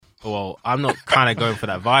Well, I'm not kind of going for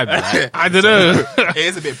that vibe. Like. I don't know. It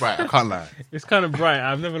is a bit bright. I can't lie. It's kind of bright.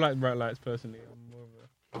 I've never liked bright lights personally. I'm more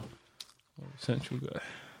of a central guy.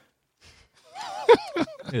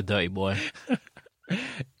 You're a dirty boy.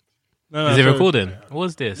 No, Is it recording? What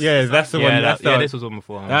was this? Yeah, that's the one. This was one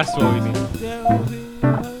before. That's what we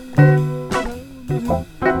need.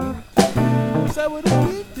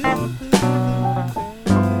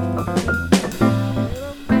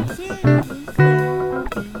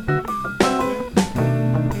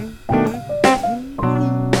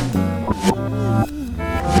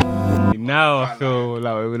 Now I feel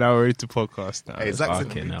like we're now ready to podcast now. Hey, Zach's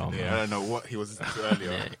fucking hell, man. I don't know what he was into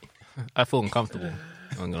earlier. I feel uncomfortable.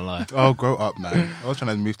 I'm gonna lie. Oh, grow up, man. I was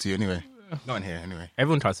trying to move to you anyway. Not in here, anyway.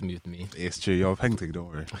 Everyone tries to move to me. It's true. You're hectic, don't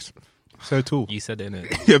worry. So tall. You said it,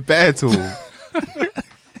 innit? You're bare tall.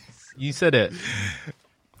 You said it.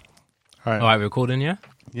 All right. All right, recording, yeah?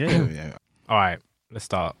 Yeah. Yeah. All right, let's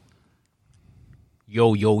start.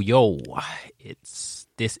 Yo.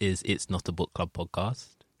 This is It's Not a Book Club podcast.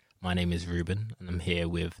 My name is Ruben, and I'm here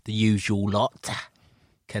with the usual lot,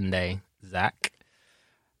 Kende, Zach,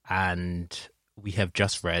 and we have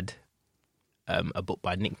just read a book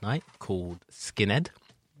by Nick Knight called Skinhead.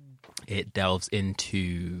 It delves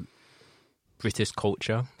into British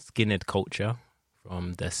culture, skinhead culture,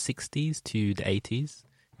 from the 60s to the 80s,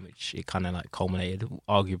 in which it kind of like culminated,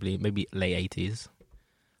 arguably, maybe late 80s.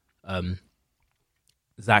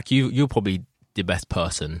 Zach, you're probably the best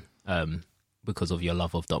person because of your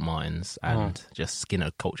love of Dot Martens and just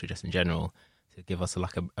skinhead culture just in general to give us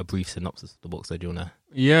a brief synopsis of the book. So do you want to...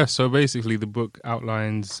 Yeah, so basically the book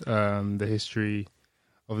outlines the history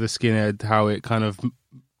of the skinhead, how it kind of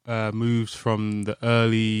moves from the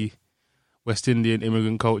early West Indian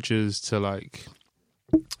immigrant cultures to like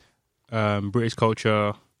British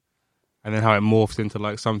culture, and then how it morphed into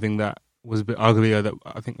like something that was a bit uglier, that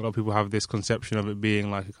I think a lot of people have this conception of it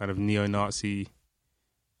being like a kind of neo-Nazi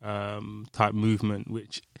type movement,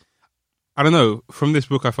 which I don't know, from this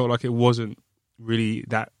book I felt like it wasn't really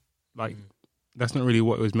that, like that's not really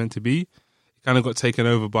what it was meant to be. It kind of got taken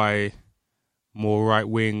over by more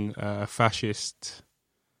right-wing fascist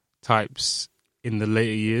types in the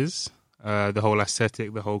later years, the whole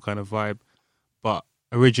aesthetic, the whole kind of vibe. But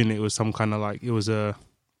originally it was some kind of like, it was an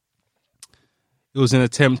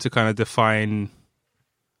attempt to kind of define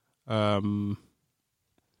a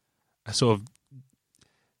sort of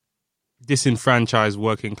disenfranchised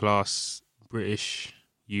working class British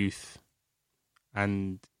youth.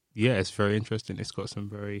 And yeah, it's very interesting. It's got some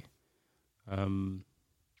very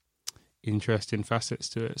interesting facets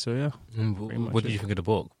to it. So yeah. What did you think of the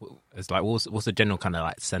book? It's like, what's the general kind of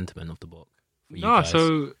like sentiment of the book for you No, guys?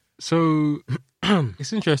 so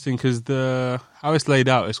it's interesting because how it's laid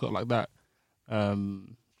out, it's got like that.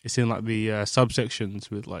 It's in like the subsections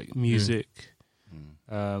with like music.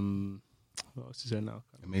 What else is there now?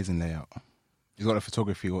 Amazing layout. He's got a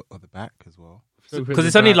photography at the back as well. Because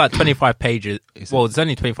it's only like 25 pages. Well, there's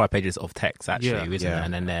only 25 pages of text actually, Yeah. isn't Yeah.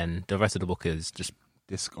 it? And then the rest of the book is just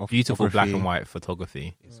This beautiful black photography. and white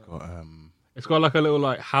photography. It's got like a little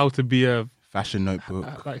like how to be a Fashion notebook.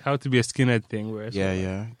 skinhead thing where it's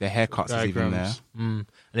Yeah. The haircuts is even there. diagrams. And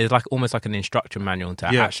it's like almost like an instruction manual to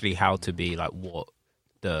Yeah. actually how to be like what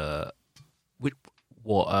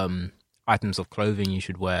items of clothing you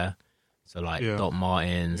should wear. So like Yeah. Doc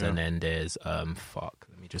Martens, Yeah. and then there's let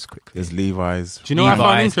me just quickly. There's Levi's. Do you know what I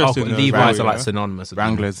find Levi's. interesting? though, Levi's though, are like yeah? synonymous with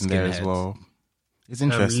Wranglers in there as skinheads. well. It's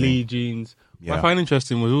interesting. Lee jeans. Yeah. What I find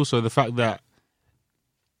interesting was also the fact that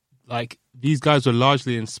like these guys were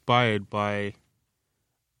largely inspired by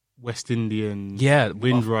West Indian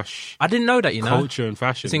Windrush I didn't know that, you know. culture and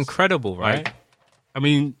fashion. It's incredible, right? Like, I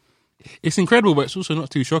mean, it's incredible, but it's also not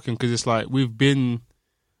too shocking because it's like we've been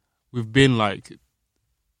like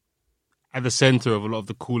at the center of a lot of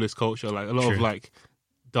the coolest culture, like a lot of True. like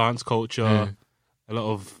dance culture, a lot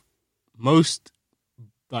of most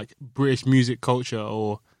like British music culture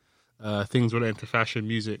or things related to fashion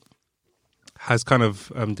music has kind of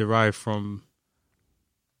derived from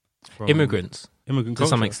Immigrants immigrant to culture.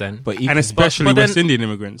 some extent. But and especially but then- West Indian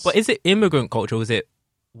immigrants. But is it immigrant culture or is it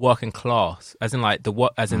working class? As in like the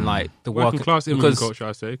working class immigrant culture,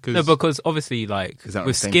 I say. No, because obviously like Is that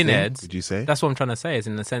with the same thing, skinheads, would you say? that's what I'm trying to say. Is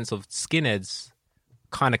in the sense of skinheads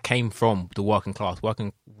kind of came from the working class,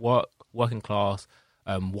 working class,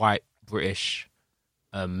 white British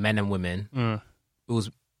men and women. It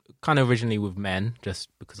was kind of originally with men, just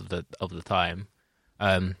because of the time.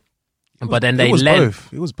 But then they it was led.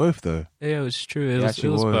 both. It was both though. Yeah, it was true. It It was actually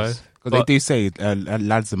was. both. Because they But- do say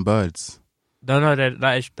lads and birds. No,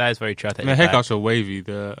 that is very true. I take And the that back. haircuts were wavy.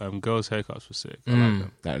 The girls' haircuts were sick. I like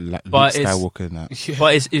them. That Luke But it's- Skywalker and that.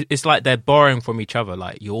 But it's like they're borrowing from each other.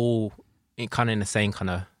 Like you're all kind of in the same kind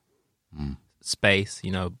of space.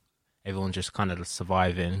 You know, everyone's just kind of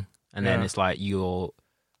surviving, and then Yeah. it's like you're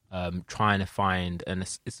trying to find, and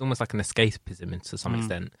it's almost like an escapism to some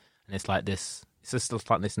extent. And it's like this. It's just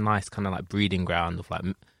like this nice kind of like breeding ground of like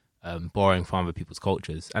borrowing from other people's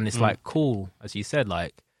cultures, and it's like cool, as you said.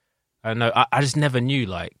 Like I don't know, I just never knew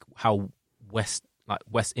like how West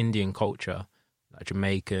Indian culture, like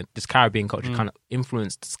Jamaican, this Caribbean culture, kind of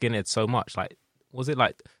influenced skinhead so much. Like, was it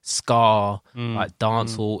like ska, like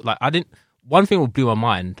dancehall? Like, I didn't. One thing that blew my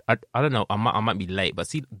mind. I don't know. I might be late, but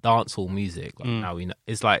see, dancehall music. Like now we know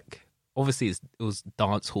it's like obviously it was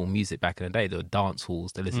dancehall music back in the day. There were dance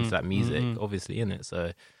halls to listen to that music, obviously in it.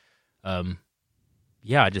 So,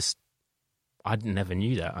 yeah, I never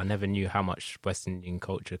knew that. I never knew how much West Indian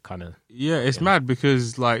culture kind of. Yeah, it's mad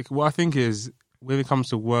because like what I think is when it comes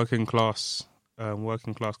to working class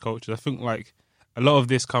culture, I think like a lot of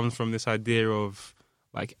this comes from this idea of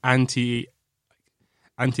like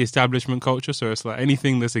anti-establishment culture. So it's like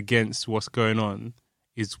anything that's against what's going on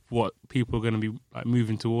is what people are going to be like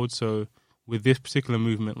moving towards. So with this particular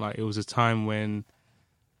movement, like it was a time when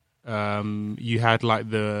you had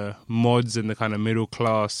like the mods and the kind of middle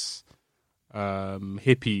class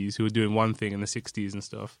hippies who were doing one thing in the 60s and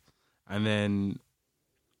stuff, and then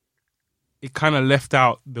it kind of left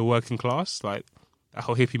out the working class, like that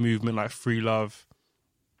whole hippie movement, like free love.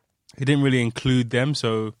 It didn't really include them,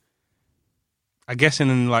 so I guess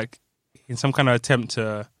in some kind of attempt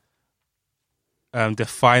to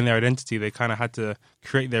define their identity, they kind of had to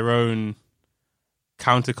create their own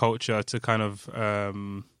counterculture to kind of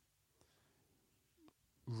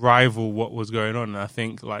rival what was going on. And I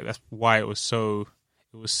think like that's why it was so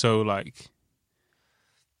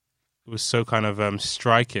kind of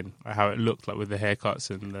striking, like how it looked, like with the haircuts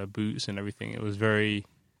and the boots and everything. It was very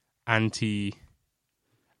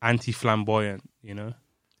anti-flamboyant, you know,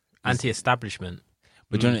 Anti-establishment.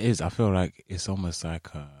 But you know what it is? I feel like it's almost like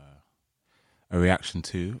a reaction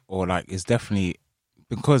to, or like it's definitely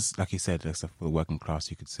because, like you said, except for the working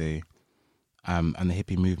class, you could say, and the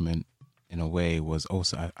hippie movement in a way was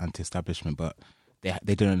also anti-establishment, but they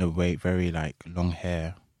did it in a way very like long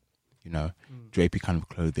hair, you know, drapey kind of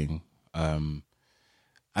clothing, and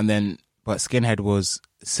then but skinhead was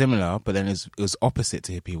similar, but then it was opposite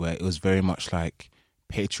to hippie, where it was very much like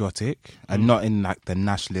patriotic and not in like the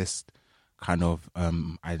nationalist kind of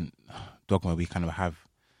dogma we kind of have.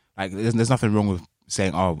 Like there's nothing wrong with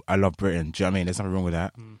saying, oh, I love Britain, do you know what I mean? There's nothing wrong with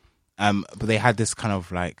that. But they had this kind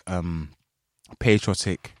of like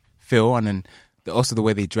patriotic feel, and then also the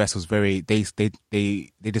way they dressed was very they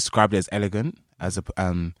described it as elegant, as a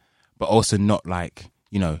but also not like,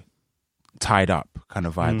 you know, tied up kind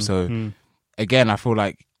of vibe. So again, I feel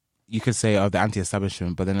like you could say, oh, they're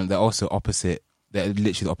anti-establishment, but then they're also opposite. They're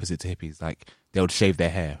literally the opposite to hippies. Like they would shave their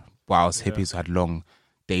hair, whilst hippies had long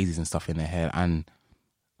daisies and stuff in their hair. And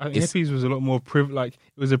I think hippies was a lot more like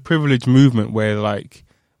it was a privileged movement where like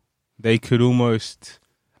they could almost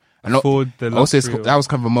afford the also luxury that was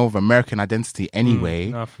kind of a more of American identity anyway.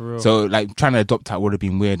 Nah, for real. So like trying to adopt that would have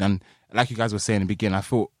been weird. And like you guys were saying in the beginning, I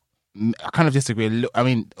kind of disagree a little. I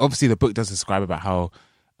mean, obviously the book does describe about how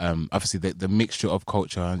obviously the mixture of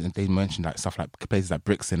culture, and they mentioned like stuff like places like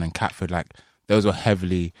Brixton and Catford, like those were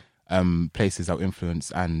heavily places that were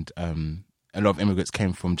influenced, and a lot of immigrants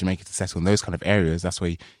came from Jamaica to settle in those kind of areas. That's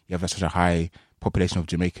why you have such a high population of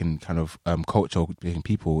Jamaican kind of culture, Jamaican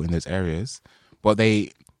people in those areas. But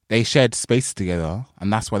they shared spaces together,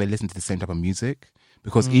 and that's why they listened to the same type of music,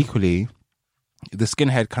 because equally the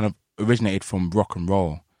skinhead kind of originated from rock and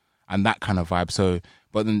roll and that kind of vibe. So,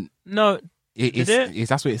 but then No, it's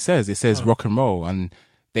that's what it says. It says rock and roll, and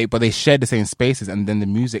they shared the same spaces, and then the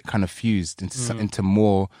music kind of fused into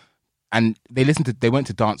more. And they went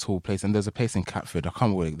to dance hall place, and there's a place in Catford, I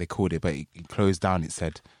can't remember what they called it, but it closed down. It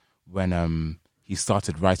said when he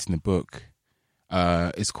started writing the book.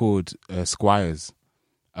 It's called Squires.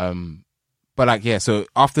 But like, yeah, so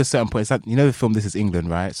after a certain point, it's like, you know the film This Is England,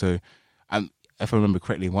 right? So if I remember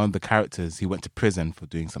correctly, one of the characters, he went to prison for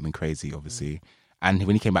doing something crazy, obviously. And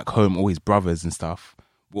when he came back home, all his brothers and stuff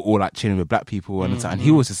were all like chilling with black people, and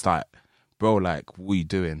he was just like, bro, like, what are you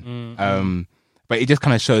doing? But it just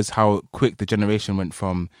kind of shows how quick the generation went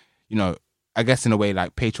from, you know, I guess in a way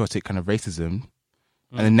like patriotic kind of racism.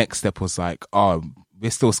 And the next step was like, oh,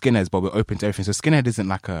 we're still skinheads, but we're open to everything. So skinhead isn't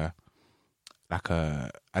like a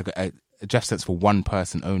Jeff sense for one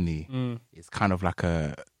person only. It's kind of like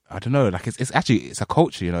I don't know, like it's a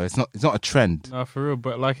culture, you know. It's not a trend. No, for real.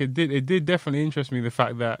 But like it did definitely interest me, the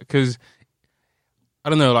fact that, because I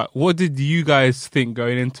don't know, like, what did you guys think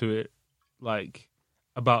going into it, like,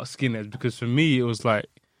 about skinheads? Because for me, it was like,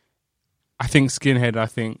 I think skinhead, I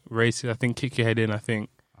think racist, I think kick your head in, I think,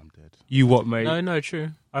 I'm dead. you what, mate? No, true.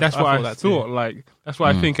 That's what I that thought. too. Like, that's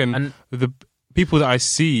what I think. And the people that I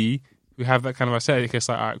see who have that kind of aesthetic, it's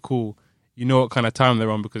like, all right, cool. You know what kind of time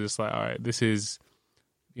they're on, because it's like, all right, this is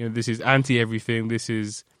anti everything. This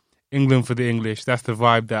is England for the English. That's the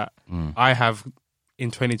vibe that I have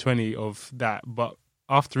in 2020 of that. But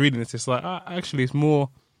after reading this, it's like, actually, it's more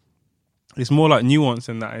like nuance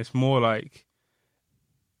than that. It's more like,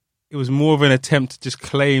 it was more of an attempt to just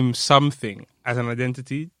claim something as an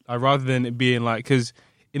identity, rather than it being like, because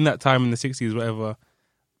in that time in the 60s, whatever,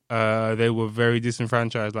 they were very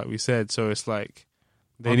disenfranchised, like we said. So it's like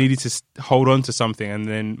they needed to hold on to something and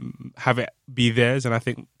then have it be theirs. And I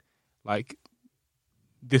think like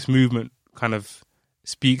this movement kind of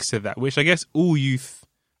speaks to that, which I guess all youth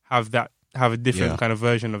have a different kind of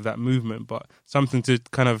version of that movement, but something to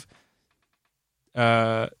kind of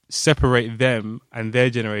separate them and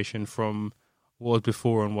their generation from what was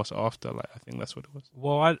before and what's after. Like, I think that's what it was.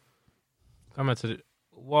 Well,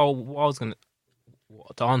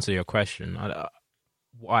 to answer your question,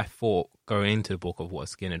 what I thought going into the book of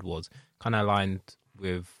what a skinhead was kind of aligned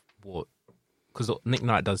with what, because Nick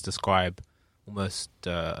Knight does describe almost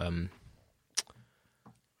the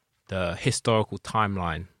historical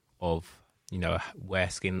timeline of, you know, where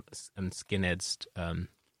skinheads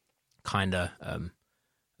kind of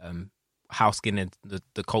how skinhead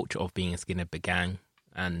the culture of being a skinhead began,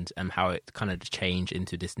 and how it kind of changed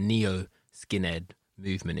into this neo skinhead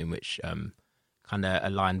movement in which kind of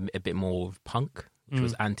aligned a bit more with punk, which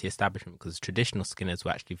was anti-establishment, because traditional skinheads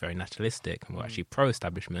were actually very nationalistic and were actually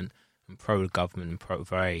pro-establishment and pro-government and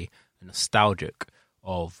very nostalgic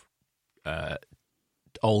of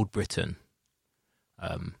old Britain,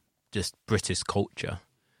 just British culture,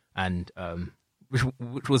 and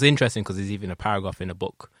which was interesting because there's even a paragraph in the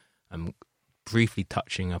book briefly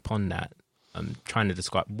touching upon that, trying to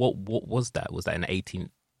describe what was that? Was that in the 18th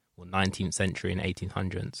or 19th century, in the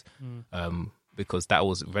 1800s? Because that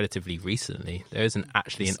was relatively recently. There isn't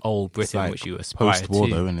actually an old Britain like which you aspire post-war,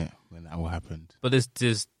 to. though, isn't it? When that all happened. But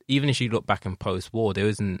there's even if you look back in post-war, there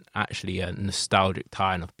isn't actually a nostalgic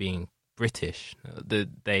tie of being British.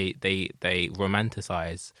 They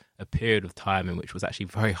romanticize a period of time in which was actually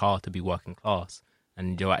very hard to be working class,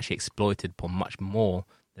 and you're actually exploited upon much more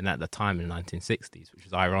than at the time in the 1960s, which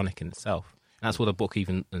is ironic in itself. And that's what the book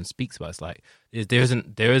even speaks about. It's like there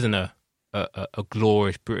isn't a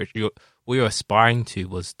glorious British. What you're aspiring to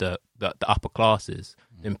was the upper classes,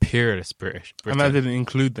 the imperialist British, and that didn't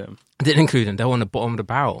include them. It didn't include them. They were on the bottom of the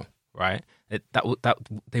barrel, right? That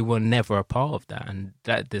they were never a part of that, and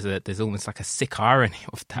that there's almost like a sick irony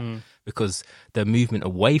of that, because the movement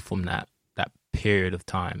away from that period of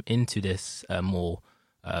time into this more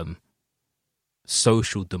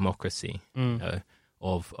social democracy, you know,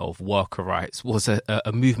 of worker rights was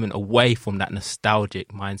a movement away from that nostalgic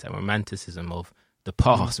mindset, romanticism of the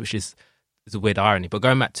past, which is a weird irony. But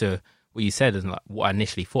going back to what you said and like what I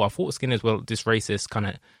initially thought, I thought skinheads were this racist kind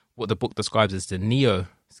of what the book describes as the neo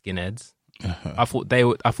skinheads. I thought they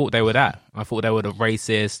were that. I thought they were the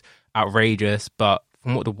racist, outrageous, but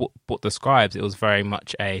from what the book describes, it was very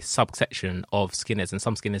much a subsection of skinheads, and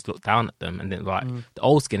some skinheads looked down at them, and then like the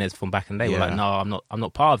old skinheads from back in the day were like, "No, I'm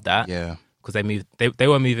not part of that." Yeah, because they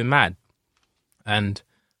were moving mad, and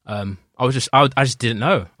I just didn't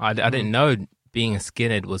know. I didn't know being a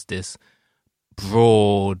skinhead was this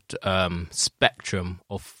broad spectrum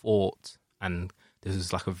of thought, and this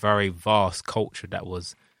was like a very vast culture that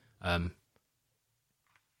was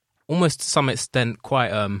almost to some extent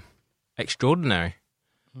quite extraordinary.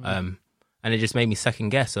 And it just made me second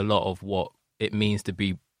guess a lot of what it means to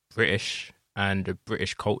be British and a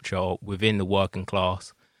British culture within the working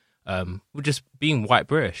class, with just being white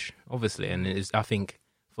British, obviously. And I think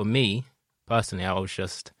for me personally,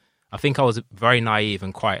 I think I was very naive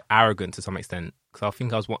and quite arrogant to some extent, because I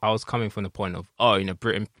think I was coming from the point of,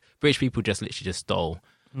 British people just literally just stole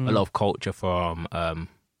a lot of culture from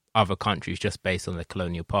other countries just based on their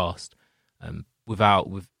colonial past,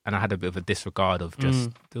 and I had a bit of a disregard of just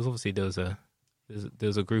there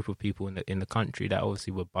was a group of people in the country that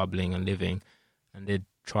obviously were bubbling and living, and they'd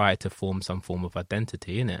try to form some form of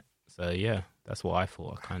identity in it. So yeah, that's what I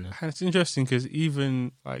thought. And it's interesting because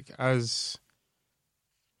even like as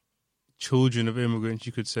children of immigrants,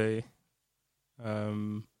 you could say,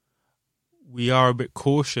 we are a bit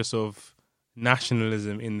cautious of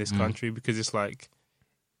nationalism in this country, because it's like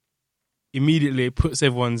immediately it puts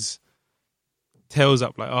everyone's tails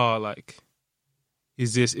up, like,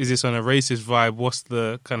 is this on a racist vibe? What's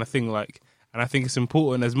the kind of thing like? And I think it's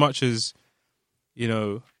important, as much as, you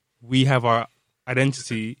know, we have our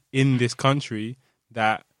identity in this country,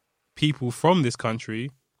 that people from this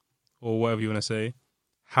country, or whatever you want to say,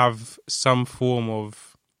 have some form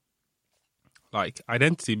of like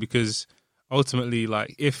identity, because ultimately,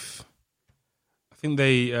 like, if I think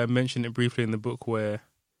they mentioned it briefly in the book, where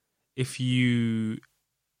if you're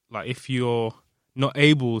not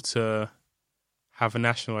able to have a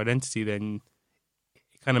national identity, then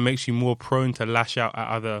it kind of makes you more prone to lash out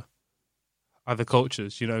at other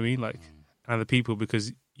cultures, you know what I mean? Like other people,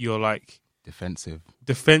 because you're like Defensive.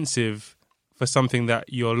 for something that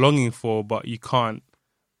you're longing for, but you can't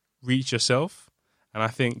reach yourself. And I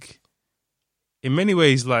think in many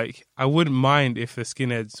ways, like, I wouldn't mind if the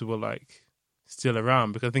skinheads were like still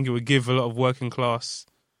around, because I think it would give a lot of working class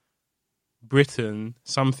Britain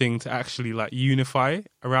something to actually like unify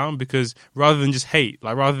around, because rather than just hate,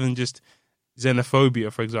 like rather than just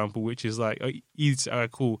xenophobia, for example, which is like,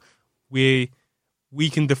 cool, we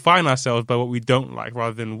can define ourselves by what we don't like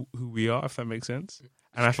rather than who we are, if that makes sense.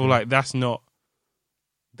 And I feel like that's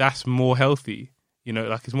more healthy, you know,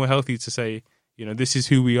 like it's more healthy to say, you know, this is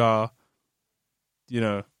who we are, you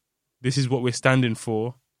know, this is what we're standing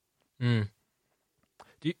for.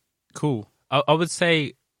 Cool. I would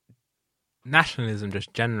say nationalism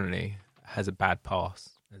just generally has a bad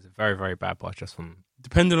past. There's a very, very bad past just from...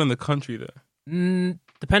 Depending on the country, though.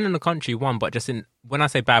 Depending on the country, but just when I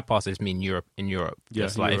say bad past, I just mean Europe. In Europe, Yeah,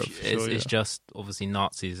 just like Europe, it's just obviously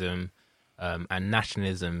Nazism and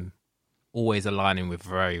nationalism always aligning with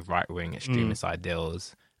very right-wing extremist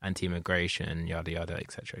ideals, anti-immigration, yada yada,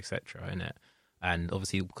 etc., innit? And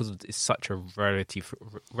obviously, because it's such a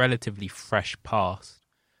relatively fresh past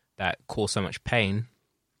that caused so much pain,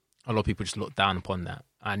 a lot of people just look down upon that.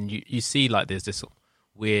 And you see, like, there's this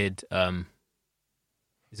weird,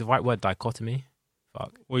 is the right word dichotomy?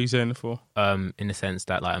 Fuck. What are you saying it for? In the sense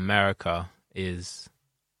that, like, America is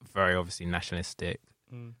very obviously nationalistic.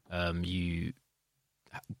 You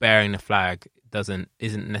bearing the flag isn't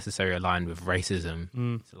necessarily aligned with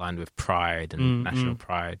racism. It's aligned with pride and national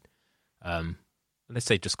pride. Let's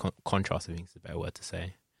say just contrast, I think is a better word to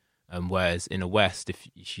say. Whereas in the West, if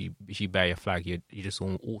you bear your flag, you're just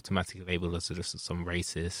automatically labeled as just some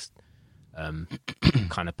racist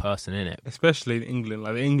kind of person, in it. Especially in England,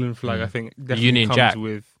 like the England flag, I think definitely Union comes Jack.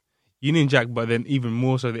 with Union Jack, but then even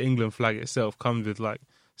more so, the England flag itself comes with like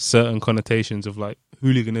certain connotations of like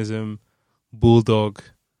hooliganism, bulldog,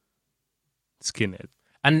 skinhead,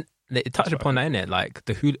 and it touched upon that, innit? Like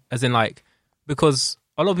as in like, because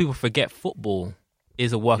a lot of people forget football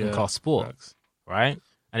is a working class sport, facts. right?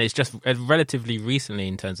 And it's just relatively recently,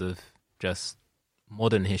 in terms of just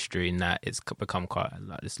modern history, in that it's become quite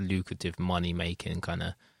like this lucrative money making kind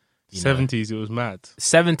of. 70s, it was mad.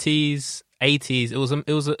 70s, 80s, it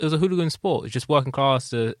was a hooligan sport. It's just working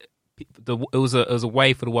class. It was a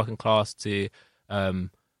way for the working class to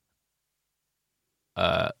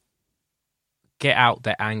get out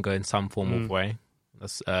their anger in some form of way.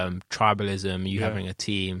 That's tribalism. Having a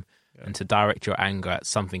team and to direct your anger at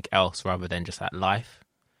something else rather than just at life.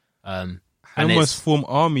 And almost form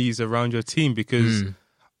armies around your team, because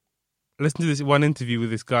listen to this one interview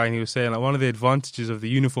with this guy, and he was saying like one of the advantages of the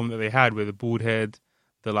uniform that they had, with the bald head,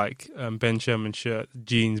 the like Ben Sherman shirt,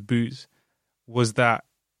 jeans, boots, was that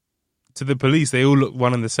to the police they all look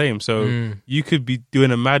one and the same. So you could be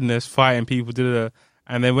doing a madness, fighting people,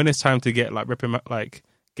 and then when it's time to get like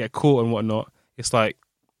get caught and whatnot, it's like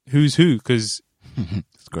who's who, because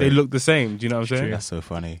they look the same. Do you know what I'm saying? That's so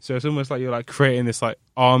funny. So it's almost like you're like creating this like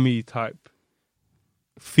army type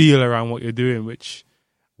feel around what you're doing, which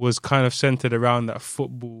was kind of centered around that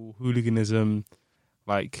football hooliganism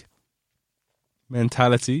like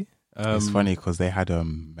mentality. It's funny because they had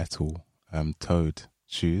metal toed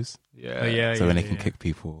shoes. So when they can kick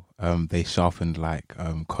people, they sharpened like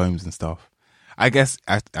combs and stuff. I guess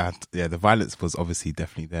the violence was obviously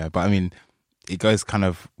definitely there, but I mean, it goes kind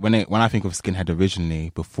of when I think of Skinhead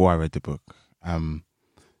originally, before I read the book,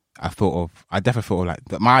 I definitely thought of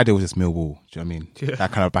like my idea was just Millwall. Do you know what I mean? Yeah.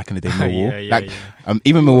 That kind of back in the day Millwall,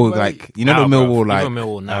 even Millwall, like the Millwall, like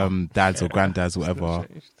Millwall dads or granddads, or whatever.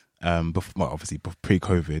 Obviously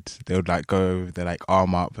pre-COVID, they would like go, they like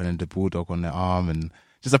arm up and then the bulldog on their arm, and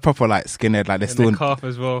just a proper like skinhead, like they're still in calf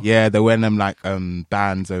as well. Yeah, they're wearing them like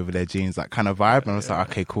bands over their jeans, like kind of vibe. And I was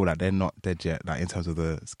like, okay, cool, like they're not dead yet, like in terms of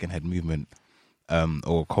the skinhead movement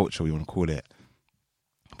or culture, we want to call it.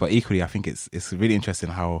 But equally, I think it's really interesting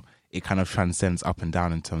how it kind of transcends up and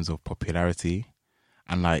down in terms of popularity,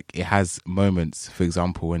 and like it has moments, for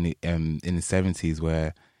example, in the 70s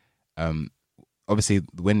where obviously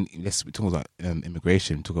when we talk about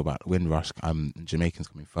immigration, talk about Windrush, Jamaicans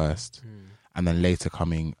coming first. and then later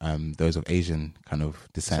coming those of Asian kind of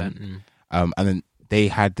descent. Mm. And then they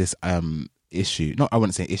had this issue. I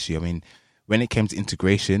wouldn't say issue. I mean, when it came to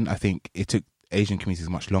integration, I think it took Asian communities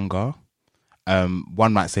much longer.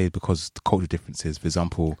 One might say because the cultural differences. For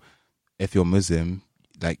example, if you're Muslim,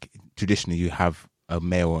 like traditionally you have a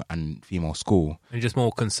male and female school. And just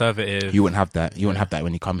more conservative. You wouldn't have that. You wouldn't have that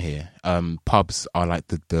when you come here. Pubs are like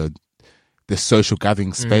the social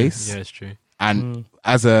gathering space. Yeah, it's true. And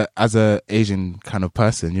as a Asian kind of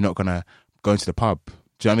person, you're not gonna go into the pub. Do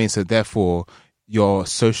you know what I mean? So therefore, you're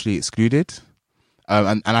socially excluded.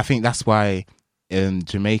 And I think that's why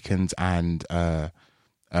Jamaicans and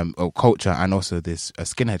culture and also this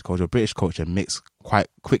skinhead culture, British culture, mix quite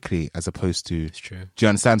quickly as opposed to. It's true. Do you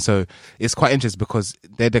understand? So it's quite interesting because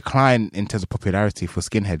their decline in terms of popularity for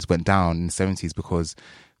skinheads went down in the 70s because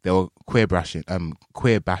they were queer bashing,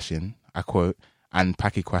 I quote, and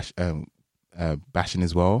Paki bashing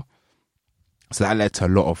as well. So that led to a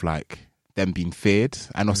lot of like them being feared,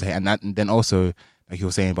 and also and then also like you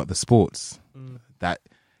were saying about the sports, that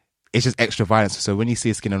it's just extra violence. So when you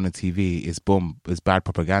see a skin on the TV, it's bad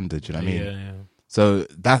propaganda. Do you know what I mean? Yeah. So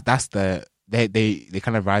that's they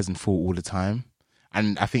kind of rise and fall all the time,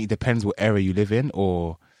 and I think it depends what area you live in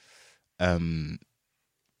or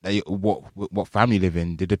what family you live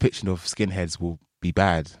in. The depiction of skinheads will be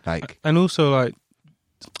bad. Like, and also like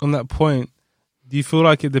on that point, do you feel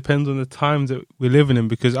like it depends on the times that we're living in?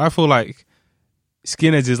 Because I feel like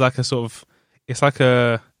skinheads is like it's like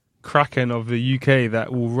a Kraken of the UK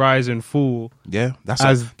that will rise and fall. Yeah, that's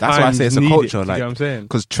why I say it's a culture. Like, you know what I'm saying?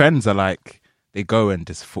 Because trends are like they go and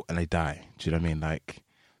just fall and they die. Do you know what I mean? Like,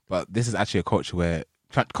 but this is actually a culture where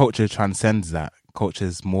culture transcends that. Culture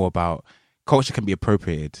is more about culture can be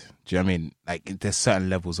appropriated. Do you know what I mean? Like, there's certain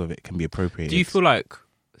levels of it can be appropriated. Do you feel like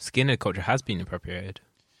skinhead culture has been appropriated?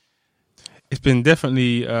 It's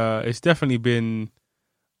definitely been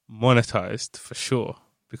monetized for sure.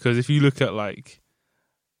 Because if you look at like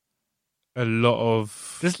a lot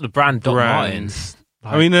of This is the brand Doc brands.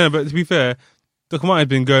 Martens. I mean, no, but to be fair, Doc Martens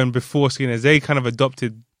been going before skinheads. They kind of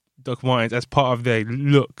adopted Doc Martens as part of their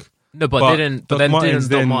look. No, but didn't Doc Martens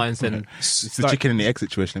then It's the chicken and the egg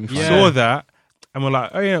situation. Let me find saw that and we're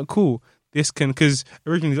like, oh yeah, cool. This can, because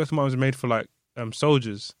originally Doc Martens was made for like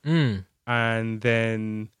soldiers, and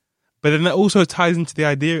then, but then that also ties into the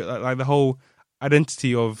idea, like the whole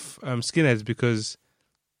identity of skinheads, because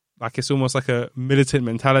like it's almost like a militant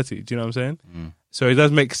mentality. Do you know what I'm saying? So it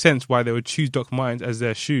does make sense why they would choose Doc Martens as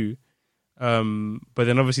their shoe. But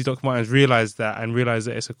then obviously Doc Martens realized that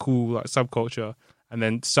it's a cool like subculture, and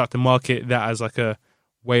then start to market that as like a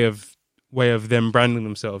way of them branding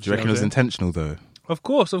themselves. Do you reckon it was intentional though? Of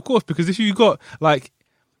course, because if you got like,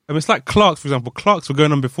 I mean, it's like Clarks, for example. Clarks were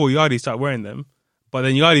going on before Yardie start wearing them, but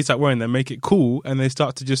then Yardie start wearing them, make it cool, and they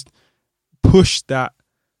start to just push that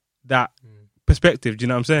perspective. Do you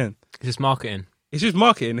know what I'm saying? It's just marketing. It's just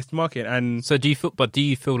marketing. It's marketing. And so do you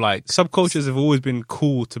feel like subcultures have always been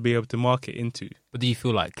cool to be able to market into? But do you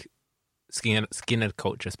feel like skinhead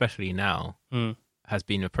culture, especially now, has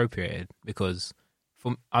been appropriated? Because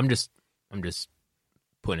I'm just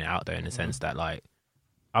putting it out there in the sense that like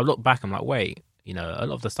I look back, I'm like, wait, you know, a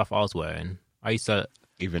lot of the stuff I was wearing, I used to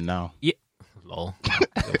even now. Yeah. Lol.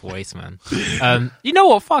 Waste, man. You know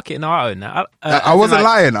what? Fuck it. No, I own that. I wasn't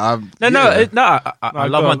lying. I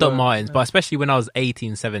love my Doc Martens, but especially when I was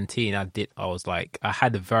 18, 17, I was like, I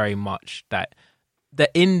had very much that the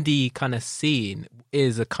indie kind of scene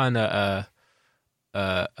is a kind of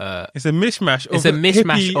it's a mishmash. It's a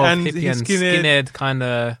mishmash of hippie and skinhead kind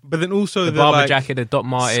of. But then also the Barber jacket, the Doc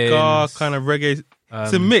Martens, ska kind of reggae.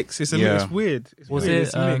 It's a mix. It's weird. It's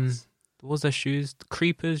a mix. What was their shoes?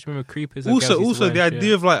 Creepers. Remember Creepers? Also the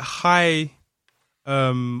idea of like high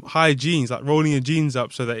jeans, like rolling your jeans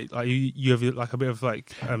up so that like you have like a bit of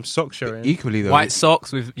like sock showing. Equally though, white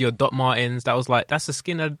socks with your Doc Martens. That was like that's a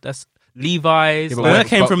skinhead. That's Levi's. Yeah, but that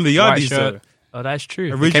came from the Yardies though. Oh, that's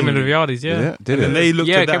true. Originally. It came from the Yardies, yeah. Did it? And they looked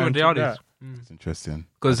at that. It came from the Yardies. It's interesting.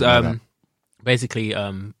 Because basically,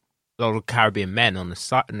 a lot of Caribbean men on the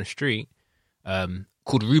street,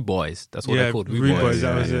 called Rude Boys. That's what they're called. Rude Boys.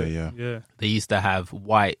 That was it. Yeah. They used to have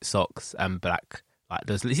white socks and black, like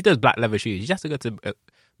those black leather shoes. You just have to go to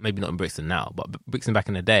maybe not in Brixton now, but Brixton back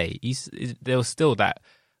in the day, there was still that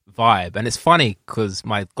vibe. And it's funny because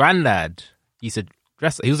my granddad used to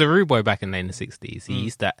dress. He was a rude boy back in the 60s.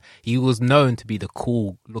 He was known to be the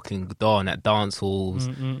cool looking don at dance halls.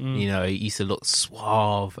 You know, he used to look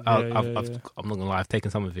suave. I'm not gonna lie, I've taken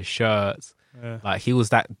some of his shirts. Yeah. Like he was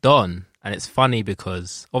that don. And it's funny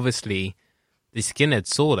because obviously the skinheads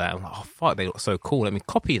saw that. I'm like, oh fuck, they look so cool. Let me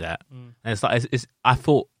copy that. And it's like, I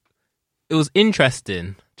thought it was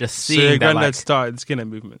interesting. Do just So seeing your that. granddad Like, started the skinhead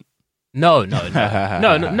movement.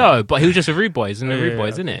 no. But he was just a rude boy. He's in the Yeah, rude yeah,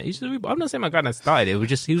 boys, isn't it? He's just a rude boy. I'm not saying my granddad started it. He was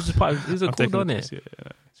just part of, he was a I'm cool taking on the it. piss, yeah.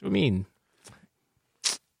 That's what I mean.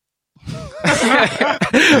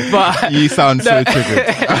 But You sound so triggered.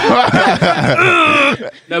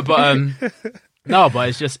 but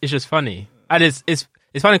it's just funny, and it's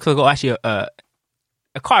funny because I got actually a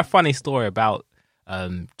quite a funny story about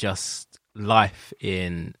just life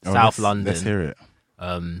in South London. Let's hear it.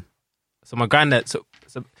 So my granddad, so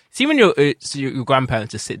see when your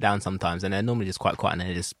grandparents just sit down sometimes, and they're normally just quite quiet, and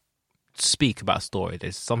they just speak about a story.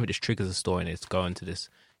 There's something just triggers a story, and they just go into this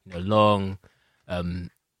long,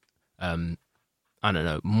 I don't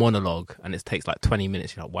know, monologue, and it takes like 20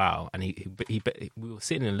 minutes. You're like, wow. And we were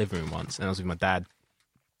sitting in the living room once, and I was with my dad,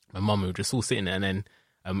 my mum, we were just all sitting there, and then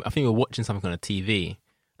I think we were watching something on a TV,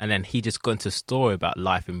 and then he just got into a story about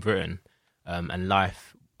life in Britain, and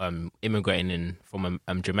life immigrating in from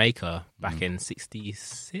Jamaica back in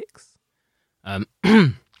 '66. And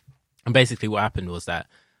basically what happened was that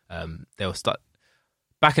they were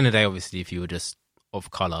back in the day, obviously, if you were just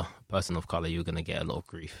person of color, you were going to get a lot of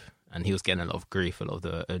grief. And he was getting a lot of grief, a lot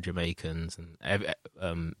of the Jamaicans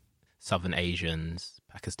and Southern Asians,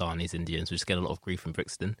 Pakistanis, Indians were just getting a lot of grief in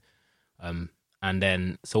Brixton. And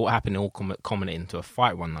then, so what happened, it all culminated into a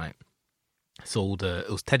fight one night. So it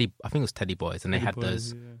was Teddy Boys, and they had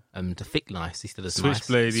those, the thick knives, these are the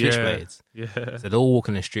switchblades. Yeah. So they're all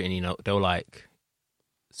walking the street, and they were like,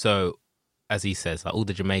 so as he says, like all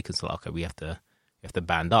the Jamaicans were like, okay, we have to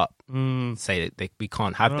band up, say that we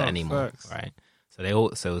can't have that anymore, facts. Right? So it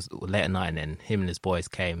was late at night, and then him and his boys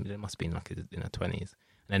came. They must have been like in their 20s, and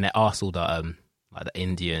then they asked all the like the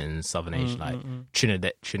Indians, Southern Asian, like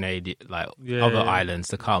Trinidad, like other islands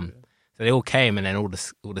to come. So they all came, and then all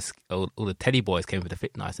the Teddy Boys came with the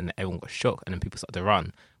thick knives, and everyone got shook, and then people started to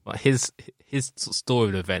run. But his story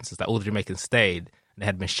of the events is that all the Jamaicans stayed, and they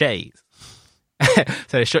had machetes.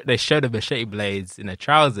 So they showed the machete blades in their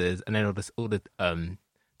trousers, and then all the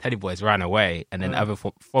Teddy Boys ran away, and then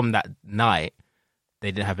from that night,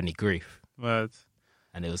 they didn't have any grief. Mad.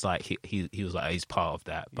 And it was like he was like, he's part of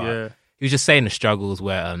that. But he was just saying the struggles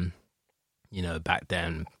where back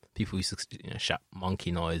then people used to shout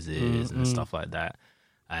monkey noises and stuff like that.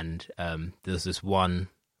 And there was this one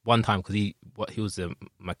time, because he was a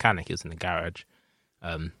mechanic, he was in the garage.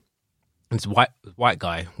 This white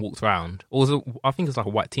guy walked around. Also, I think it was like a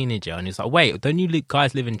white teenager, and he was like, "Wait, don't you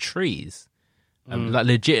guys live in trees?" Like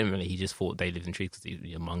legitimately, he just thought they lived in trees because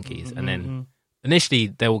they're monkeys. And then initially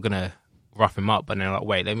they were gonna rough him up, but then they're like,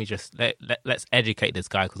 "Wait, let me just let's educate this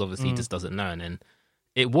guy, because obviously he just doesn't know." And then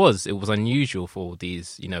it was unusual for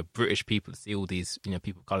these British people to see all these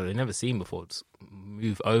people of color they've never seen before just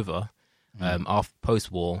move over after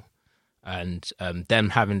post-war, and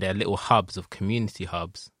them having their little hubs of community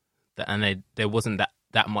hubs. And there wasn't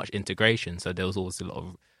that much integration, so there was always a lot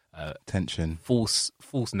of tension, false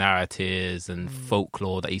narratives and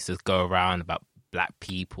folklore that used to go around about black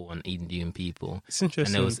people and Indian people. It's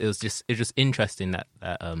interesting, and it was just interesting that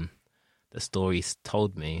the story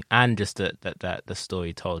told me, and just that the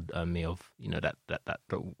story told me of that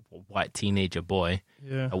white teenager boy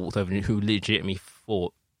that walked over who legitimately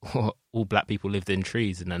thought all black people lived in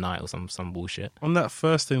trees in the night or some bullshit. On that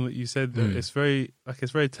first thing that you said, it's very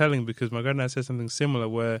telling, because my granddad said something similar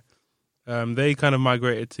where they kind of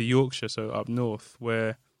migrated to Yorkshire, so up north,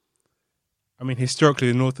 where I mean historically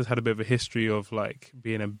the north has had a bit of a history of like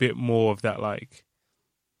being a bit more of that like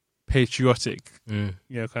patriotic kind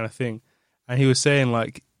of thing. And he was saying,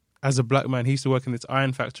 like, as a black man, he used to work in this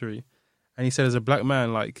iron factory, and he said as a black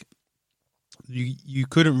man, like, you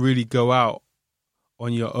couldn't really go out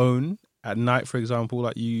on your own at night, for example.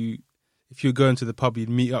 Like, if you were going to the pub, you'd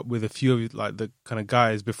meet up with a few of like the kind of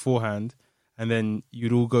guys beforehand, and then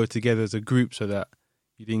you'd all go together as a group so that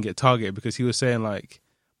you didn't get targeted. Because he was saying, like,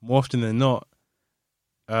 more often than not,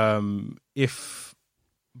 if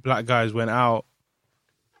black guys went out,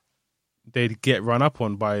 they'd get run up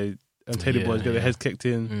on by Teddy Boys, get their heads kicked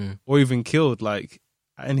in, or even killed. Like,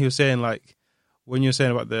 and he was saying, like, when you were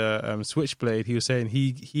saying about the switchblade, he was saying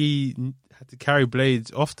he had to carry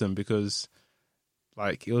blades often because,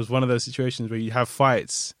 like, it was one of those situations where you have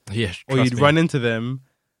fights, or you'd run into them,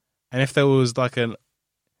 and if there was like if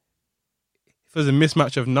there was a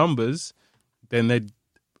mismatch of numbers, then they'd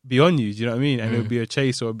be on you. Do you know what I mean? And it would be a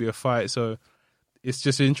chase or it'd be a fight. So it's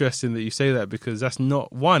just interesting that you say that, because that's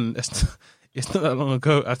not one. It's not that long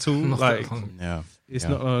ago at all. It's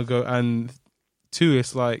not long ago. And two,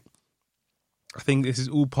 it's like, I think this is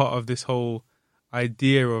all part of this whole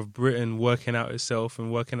idea of Britain working out itself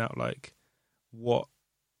and working out like what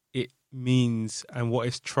it means and what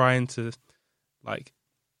it's trying to like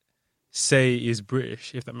say is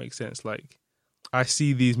British, if that makes sense. Like, I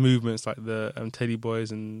see these movements like the Teddy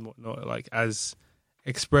Boys and whatnot, like as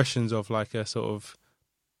expressions of like a sort of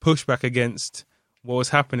pushback against what was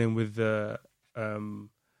happening with the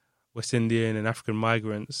West Indian and African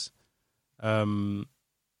migrants. To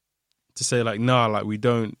say like, nah, like we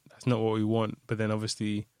don't, that's not what we want. But then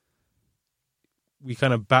obviously we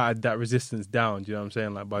kind of battered that resistance down, do you know what I'm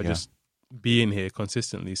saying? Like by just being here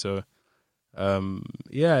consistently. So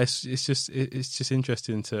it's just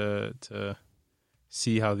interesting to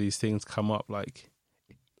see how these things come up. Like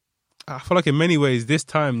I feel like in many ways this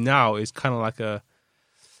time now is kind of like a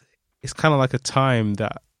time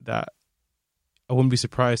that I wouldn't be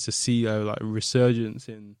surprised to see a like resurgence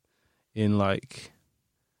in like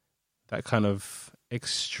that kind of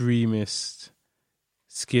extremist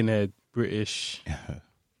skinhead British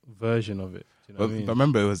version of it. Do you know what I mean? But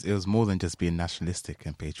remember, it was more than just being nationalistic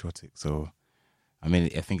and patriotic. So, I mean,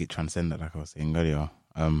 I think it transcended, like I was saying earlier.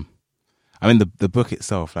 I mean, the book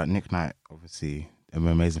itself, like Nick Knight, obviously an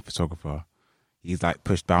amazing photographer. He's like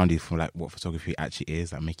pushed boundaries from like what photography actually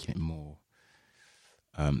is, like making it more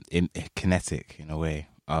kinetic in a way.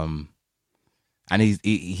 And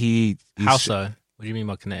he How so? What do you mean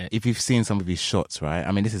by kinetic? If you've seen some of his shots, right?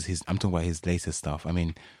 I mean, I'm talking about his latest stuff. I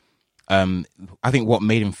mean, I think what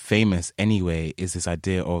made him famous anyway is this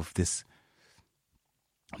idea of this,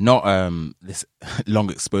 not this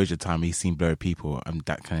long exposure time. He's seen blurry people and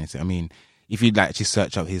that kind of thing. I mean, if you like actually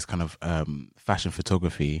search up his kind of fashion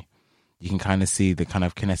photography, you can kind of see the kind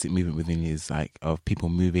of kinetic movement within his like of people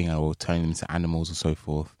moving or turning them into animals and so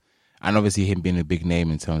forth. And obviously him being a big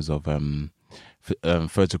name in terms of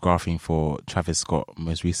photographing for Travis Scott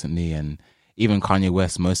most recently, and even Kanye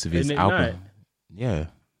West, most of his album. Yeah.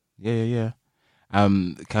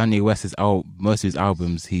 Kanye West's most of his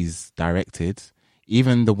albums he's directed.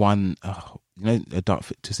 Even the one, A Dark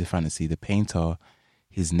Twisted Fantasy, the painter,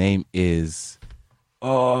 his name is,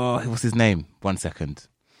 what's his name? 1 second.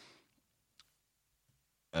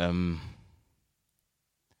 We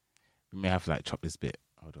may have to like chop this bit.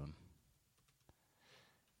 Hold on.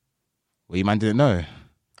 Well, you man didn't know.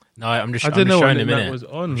 No, I'm just I didn't know showing when him that in was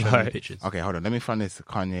on. like, pictures. Okay, hold on. Let me find this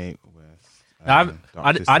Kanye West. I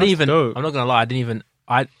didn't even. dope. I'm not gonna lie. I didn't even.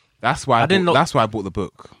 That's why that's why I bought the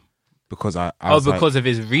book, because I was because like, of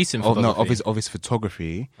his recent photography. of his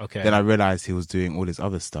photography. Okay. Then I realized he was doing all this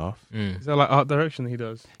other stuff. Is that like art direction he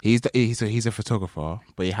does? He's a photographer,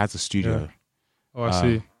 but he has a studio. Oh, I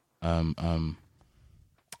see.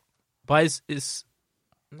 But it's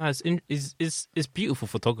beautiful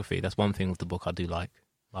photography. That's one thing with the book I do like.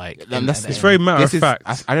 Like it's very matter of fact.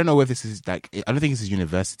 I don't know whether this is like, I don't think it's his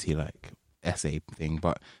university like essay thing,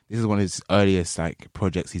 but this is one of his earliest like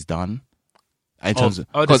projects he's done. In terms of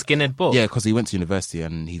the skinhead book. Yeah, because he went to university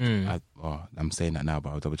and I'm saying that now, but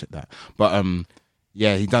I'll double check that. But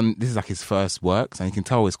he done, this is like his first works, and you can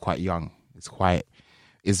tell it's quite young.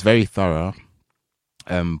 It's very thorough,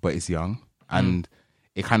 but it's young, and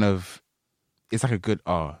it kind of, it's like a good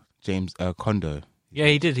James Kondo. Yeah,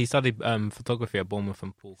 he did. He studied photography at Bournemouth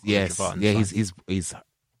and Paul. Yes, he's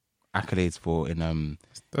accolades for in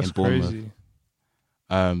That's Bournemouth.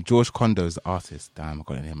 crazy. George Kondo's the artist. Damn, I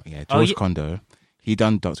got it in. Yeah, George Kondo. He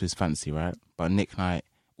done Doctor Who's Fantasy, right? But Nick Knight,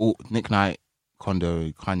 Kondo,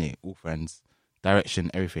 Kanye, all friends.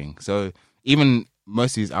 Direction, everything. So even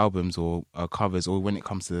most of his albums or covers, or when it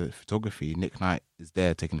comes to photography, Nick Knight is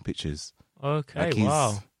there taking the pictures. Okay, like he's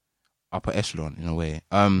wow. upper echelon in a way.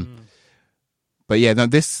 But yeah, no,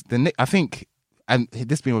 I think, and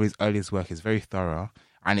this being one of his earliest work, is very thorough,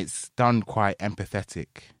 and it's done quite empathetic,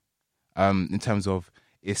 in terms of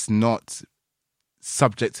it's not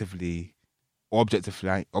subjectively or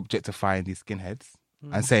objectifying these skinheads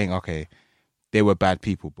and saying, okay, they were bad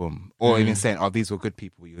people, boom, or even saying, oh, these were good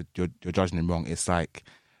people, you're judging them wrong. It's like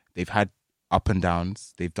they've had up and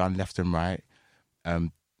downs, they've done left and right.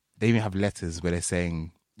 They even have letters where they're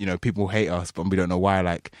saying, people hate us, but we don't know why.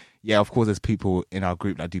 Like, yeah, of course, there's people in our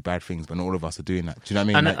group that do bad things, but not all of us are doing that. Do you know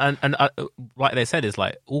what I mean? And like they said, it's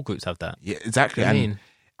like all groups have that. Yeah, exactly. I mean,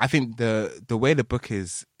 I think the way the book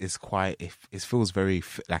is quite, it feels very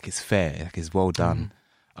like it's fair, like it's well done,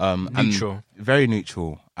 neutral, very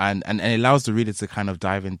neutral, and it allows the reader to kind of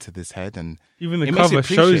dive into this head, and even the cover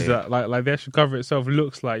shows that, like the actual cover itself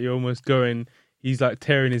looks like you're almost going. He's like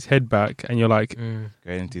tearing his head back, and you're like going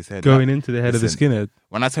into his head, into the head of the skinhead.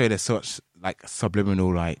 When I tell you, there's such like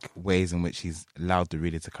subliminal like ways in which he's allowed the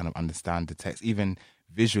reader to kind of understand the text, even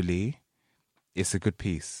visually. It's a good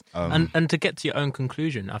piece. And to get to your own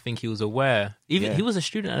conclusion, I think he was aware. He was a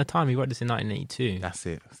student at the time. He wrote this in 1982. That's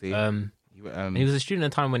it. See, And he was a student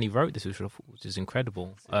at the time when he wrote this, which is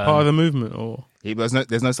incredible. Part of the movement, or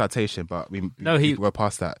there's no citation, but we're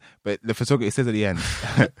past that. But the photography, it says at the end,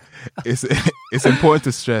 it's important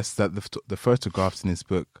to stress that the photographs in this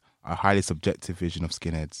book are a highly subjective vision of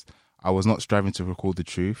skinheads. I was not striving to record the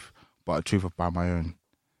truth, but a truth by my own.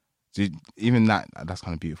 So even that's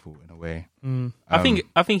kind of beautiful in a way. I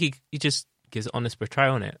think he just gives an honest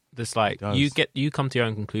portrayal on it. Just like you come to your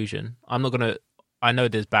own conclusion. I'm not gonna. I know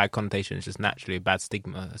there's bad connotations, it's just naturally a bad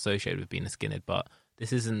stigma associated with being a skinhead, but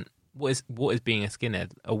this isn't what is being a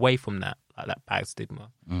skinhead away from that, like that bad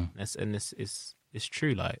stigma. And this is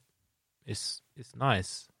true, like it's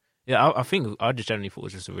nice. Yeah, I think I just generally thought it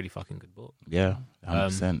was just a really fucking good book. Yeah,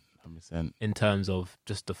 100%. In terms of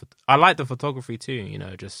just I like the photography too. You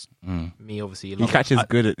know, just me obviously. He catches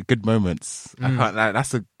good moments. I can't.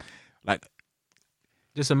 That's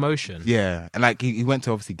just emotion. Yeah, and like he went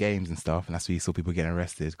to obviously games and stuff, and that's where you saw people getting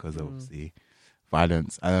arrested because of obviously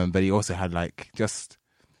violence. But he also had like just,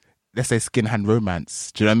 let's say, skinhead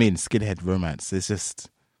romance. Do you know what I mean? Skinhead romance. It's just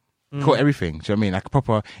caught everything. Do you know what I mean? Like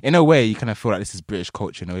proper. In a way, you kind of feel like this is British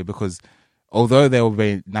culture in a way, because although they were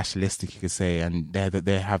very nationalistic, you could say, and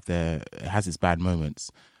it has its bad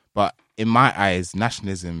moments, but in my eyes,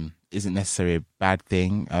 nationalism isn't necessarily a bad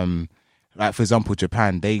thing. Like for example,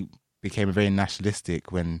 Japan, they became very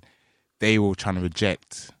nationalistic when they were trying to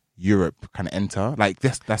reject Europe kind of enter. Like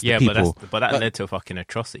that's the people. But that led to a fucking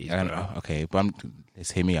atrocity. Okay, but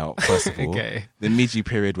let's hear me out first of all. Okay. The Meiji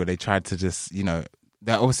period where they tried to just,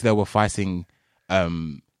 they were fighting.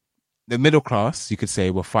 The middle class, you could say,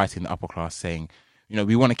 were fighting the upper class, saying,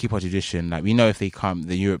 we want to keep our tradition. Like we know if the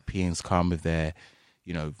Europeans come with their,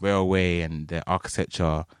 railway and their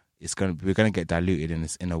architecture, we're gonna get diluted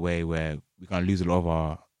in a way where we're gonna lose a lot of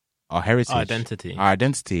our heritage, our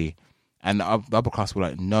identity. And the upper class were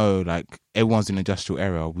like, no, like everyone's in an industrial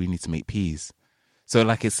era, we need to make peace. So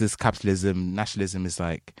like it's this capitalism, nationalism is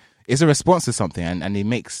like, it's a response to something, and it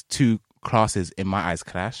makes two classes in my eyes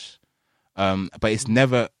clash. But it's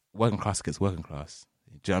never working class against working class.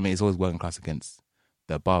 Do you know what I mean? It's always working class against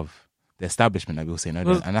the above, the establishment that we were saying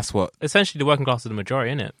earlier. And that's what essentially the working class is the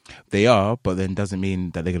majority, isn't it? They are, but then doesn't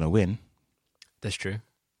mean that they're gonna win. That's true.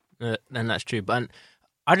 And that's true. But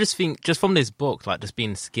I just think, just from this book, like just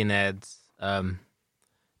being skinheads,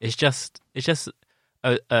 it's just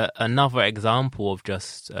another example of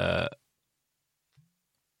just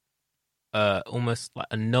almost like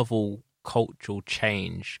a novel cultural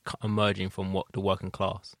change emerging from the working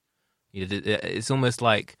class. It's almost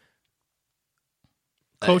like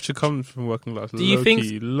culture comes from working class. Do you think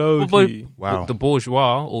low key? Wow. The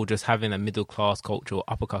bourgeois, or just having a middle class culture or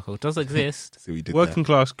upper class culture, does exist? So we did working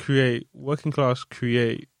class create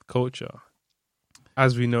culture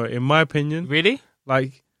as we know it. In my opinion, really,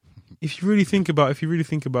 like if you really think about,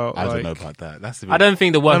 I don't know about that. That's I don't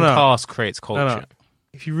think the working class creates culture. No.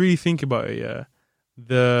 If you really think about it, yeah,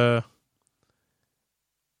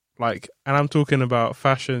 and I'm talking about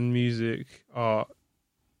fashion, music, art,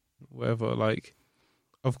 whatever. Like,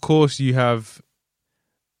 of course, there's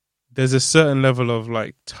a certain level of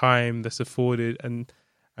like time that's afforded and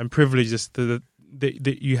privileges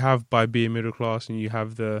that you have by being middle class, and you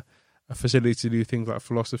have the facility to do things like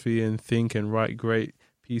philosophy and think and write great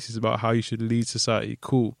pieces about how you should lead society.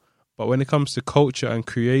 Cool. But when it comes to culture and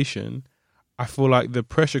creation, I feel like the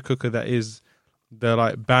pressure cooker that is the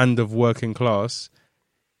like band of working class,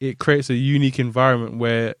 it creates a unique environment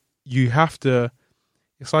where you have to.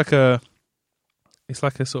 It's like a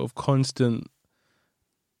sort of constant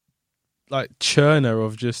like churner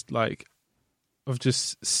of just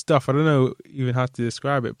stuff. I don't know even how to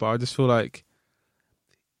describe it, but I just feel like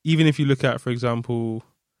even if you look at, for example,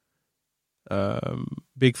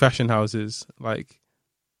 big fashion houses, like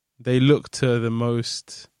they look to the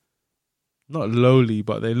most, not lowly,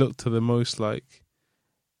 but they look to the most like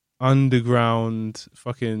underground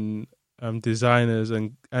fucking designers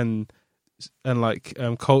and like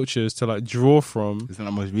cultures to like draw from. Isn't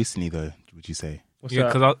that most recently though? Would you say?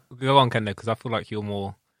 Because go on, Kendo, because I feel like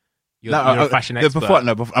you're a fashion expert. Before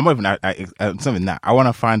I'm not even something that I want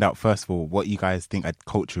to find out first of all what you guys think a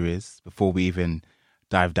culture is before we even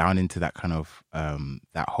dive down into that kind of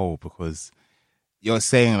that hole, because you're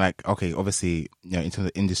saying like, okay, obviously, in terms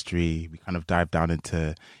of industry, we kind of dive down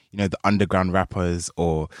into the underground rappers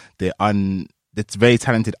or the very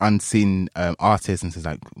talented unseen artists and things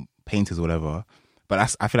like painters or whatever.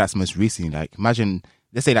 But I feel that's most recently. Like imagine,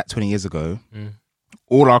 let's say that 20 years ago,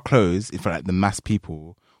 all our clothes, in fact, like the mass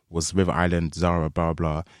people, was River Island, Zara, blah,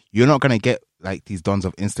 blah. You're not going to get like these dons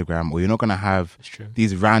of Instagram, or you're not going to have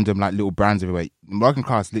these random like little brands everywhere. Working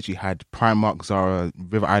class literally had Primark, Zara,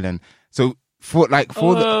 River Island. So for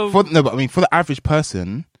the average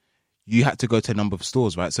person, you had to go to a number of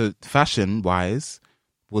stores, right? So fashion wise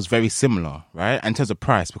was very similar, right? And in terms of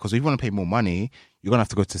price, because if you want to pay more money, you're gonna have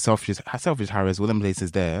to go to Selfridges, Harrods, all them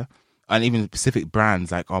places there, and even specific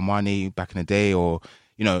brands like Armani back in the day, or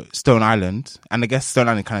Stone Island. And I guess Stone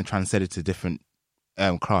Island kind of transcended to different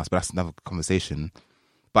class, but that's another conversation.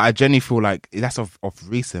 But I genuinely feel like that's of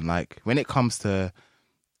recent. Like when it comes to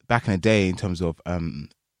back in the day, in terms of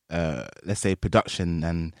let's say production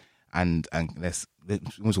and let's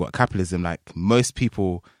what capitalism, like most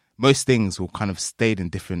things will kind of stayed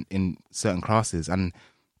in certain classes. And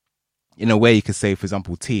in a way, you could say, for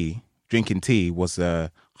example, drinking tea was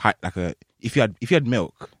if you had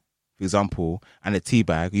milk, for example, and a tea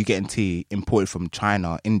bag, you getting tea imported from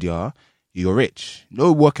China, India, you're rich.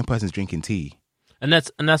 No working person's drinking tea.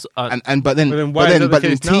 But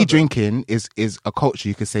tea drinking is a culture,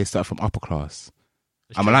 you could say, start from upper class.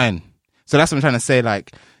 I'm lying. So that's what I'm trying to say.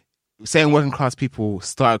 Like saying working class people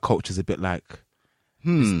started culture is a bit like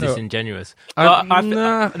it's disingenuous. Maybe I don't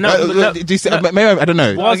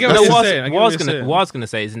know. What I was going to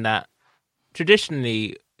say is in that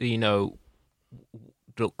traditionally, the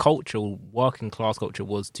cultural working class culture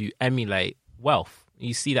was to emulate wealth.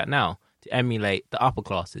 You see that now, to emulate the upper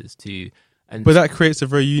classes, but that creates a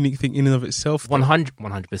very unique thing in and of itself.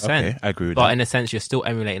 100%. Okay, I agree with but that. in a sense, you're still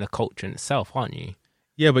emulating a culture in itself, aren't you?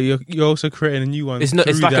 Yeah, but you're also creating a new one. It's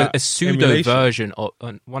like a pseudo emulation version of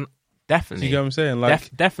one. Definitely, you get what I'm saying?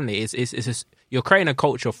 Like definitely, it's you're creating a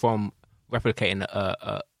culture from replicating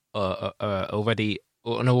an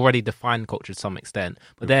already defined culture to some extent.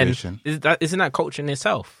 But then, isn't that culture in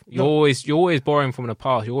itself? You're always borrowing from the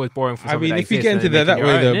past. You're always borrowing from. I mean, if you get into that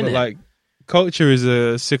way, though, but like. Culture is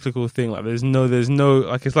a cyclical thing. Like there's no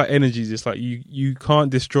like it's like energies. It's like you can't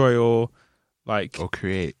destroy or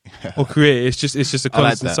create. It's just a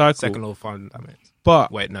constant cycle. Second law of thermodynamics.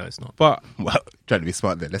 But wait, no, it's not. But trying to be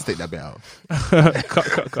smart there. Let's take that bit out.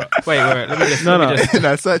 cut. Wait. Let me just. No,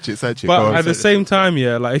 search it. But at the same time,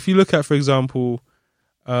 yeah, like if you look at, for example,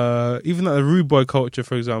 even like the rude boy culture,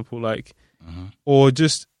 for example, like, or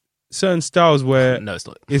just certain styles where no, it's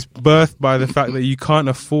not. It's birthed by the fact that you can't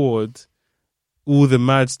afford all the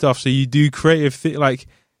mad stuff, so you do creative like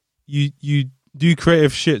you do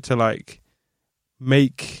creative shit to like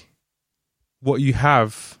make what you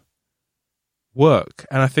have work.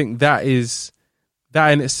 And I think that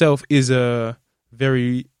in itself is a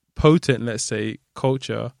very potent, let's say,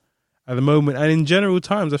 culture at the moment. And in general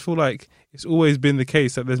times, I feel like it's always been the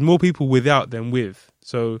case that there's more people without than with.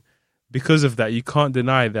 So because of that, you can't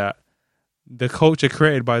deny that the culture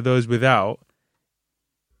created by those without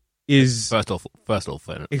is first off,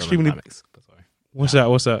 extremely. Sorry. What's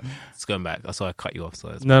that? It's going back. That's why I cut you off.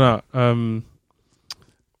 So no.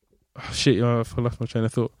 Shit! I lost my train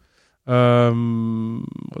of thought.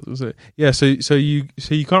 What was it? Yeah. So you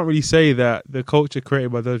can't really say that the culture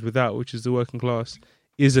created by those without, which is the working class,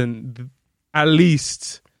 isn't at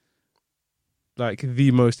least like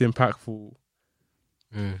the most impactful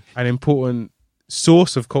and important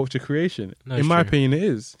source of culture creation. No, in my opinion, it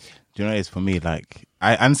is. Do you know what it is for me? Like,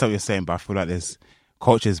 I understand what you're saying, but I feel like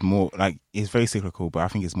culture is more, like, it's very cyclical, but I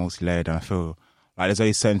think it's multi-layered, and I feel like there's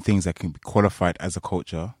only certain things that can be qualified as a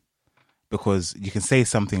culture, because you can say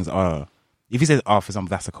some things are, if you say, for example,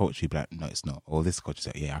 that's a culture, you'd be like, no, it's not. Or this culture,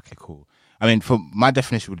 like, yeah, okay, cool. I mean, for my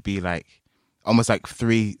definition would be like, almost like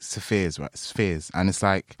 3 spheres, right? Spheres. And it's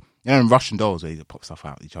like, in Russian dolls where you pop stuff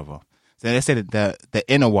out each other. So they say that the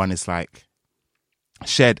inner one is like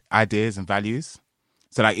shared ideas and values.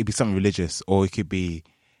 So like it'd be something religious, or it could be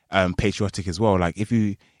patriotic as well. Like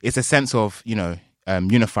it's a sense of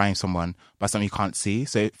unifying someone by something you can't see.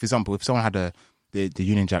 So for example, if someone had the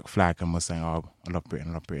Union Jack flag and was saying, "Oh, I love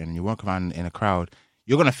Britain," and you walk around in a crowd,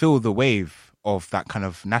 you're gonna feel the wave of that kind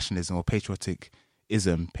of nationalism or patriotism,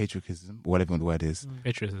 whatever the word is.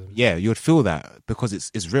 Patriotism. Yeah, you would feel that because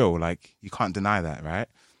it's real. Like you can't deny that, right?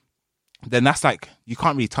 Then that's like you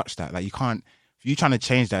can't really touch that. Like you can't. If you're trying to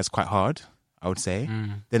change that, it's quite hard, I would say.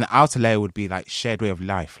 Then the outer layer would be like shared way of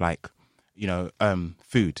life, like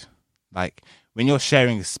food. Like when you're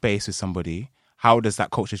sharing a space with somebody, how does that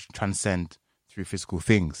culture transcend through physical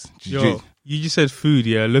things? You just said food.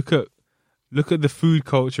 Yeah, look at the food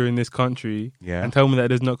culture in this country. Yeah, and tell me that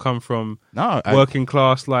does not come from working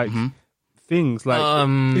class things. Like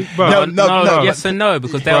no, yes and no,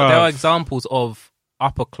 because there are examples of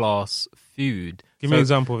upper class food. Give me an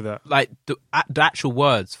example of that. Like the actual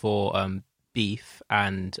words for beef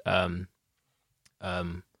and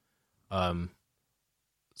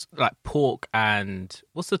like pork and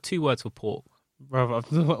what's the 2 words for pork? Brother,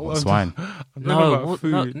 swine. No,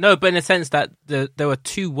 but in a sense that there were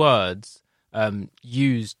 2 words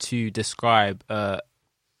used to describe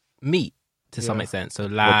meat to some extent. So Or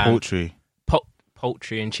lamb, poultry.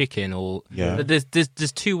 poultry, and chicken. Or Yeah. there's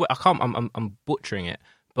two. I can't. I'm butchering it,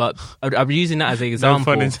 but I'm using that as an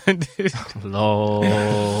example. No pun intended.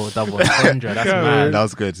 Lord, double entendre. That's Go mad. on. That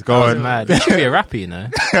was good. Go That was on. mad. You should be a rapper, you know.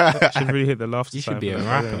 Should really hit the laughter You should sign be for a that.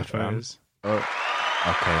 rapper, Yeah, which one fam. it is.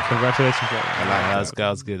 Okay. Congratulations, bro. That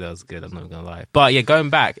was good. That was good. I'm not gonna lie. But yeah, going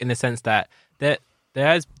back in the sense that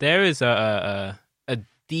there is a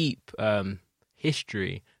deep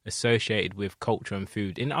history associated with culture and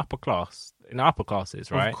food in the upper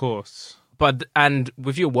classes, right? Of course. But and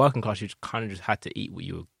with your working class, you kind of just had to eat what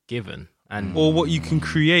you were given, and Or what you can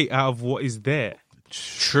create out of what is there.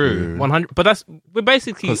 true 100. But we're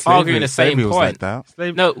basically 'Cause arguing the same slavery was point. like that.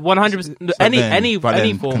 Slave- No, 100%. But Any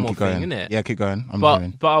then, form keep of going. thing, innit? Yeah, keep going. I'm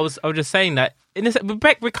hearing. But I was just saying that in this,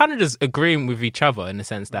 we're kind of just agreeing with each other in the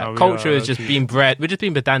sense that No, we culture are, is just actually. being bred. We're just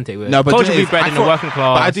being pedantic. No, but culture do you being know, bred I in the thought- working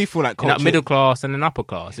class. But I do feel like in that culture. middle class and an upper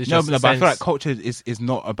class. It's No, just but I feel like sense- culture is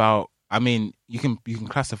not about. I mean, you can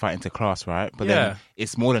classify it into class, right? But Yeah. then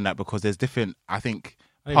it's more than that because there's different. I think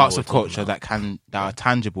I don't parts know of what we're talking culture that are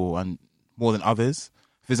tangible and more than others.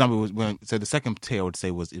 For example, so the second tier I would say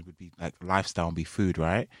it would be like lifestyle and be food,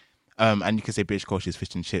 right? And you could say British culture is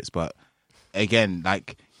fish and chips, but again,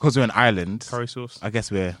 like because we're an island, Curry sauce. I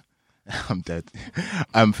guess we're. I'm dead.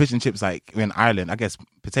 Fish and chips, like we're an island. I guess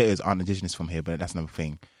potatoes aren't indigenous from here, but that's another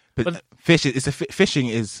thing. But fish, fishing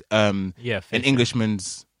is yeah, an fish.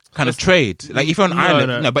 Englishman's kind of trade. Like if you're on an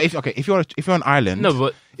island, but if you're on island, No,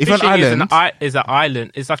 but if you're on fishing island, is an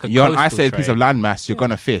island. It's like a you're on an coastal isolated piece trade. of landmass, you're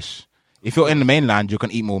gonna fish. If you're in the mainland, you're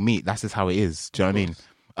gonna eat more meat. That's just how it is. Do you know what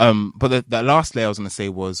I mean? But the last layer I was gonna say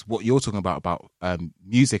was what you're talking about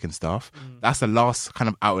music and stuff. That's the last kind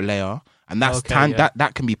of outer layer, and that's Okay, yeah.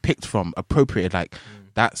 that can be picked from, appropriated. Like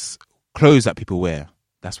that's clothes that people wear.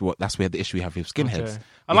 That's where the issue we have with skinheads. Okay.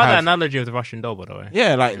 I We like that have- analogy of the Russian doll, by the way.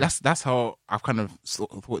 Yeah, like that's how I've kind of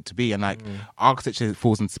sort of thought it to be, and like architecture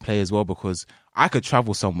falls into play as well because I could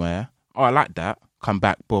travel somewhere. Oh, I like that. Come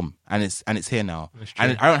back, boom, and it's here now, That's true.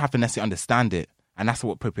 and I don't have to necessarily understand it, and that's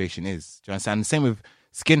what appropriation is. Do you understand? The same with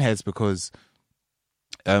skinheads because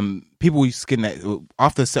people use skinhead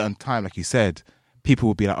after a certain time, like you said, people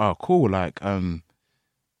will be like, oh, cool, like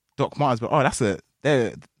Doc Martens, but oh,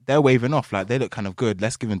 they're waving off, like they look kind of good.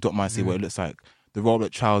 Let's give them Doc Martens, see what it looks like. The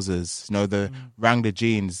roll-up trousers, the Wrangler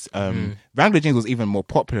jeans. Wrangler jeans was even more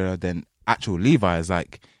popular than actual Levi's,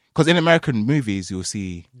 like because in American movies you'll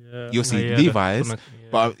see Levi's,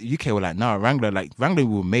 but UK were like, no, Wrangler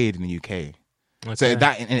were made in the UK. So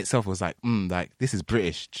that in itself was like, like this is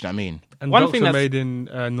British. Do you know what I mean? And One Docs thing are that's- made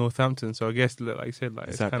in Northampton, so I guess, like you said, like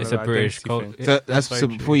Exactly. it's It's kind a of British identity culture. thing. So That's so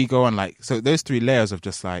very before you go on, like, so those three layers of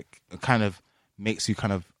just like kind of makes you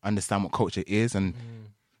kind of understand what culture is, and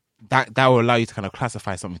that will allow you to kind of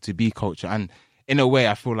classify something to be culture. And in a way,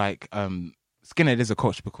 I feel like skinhead is a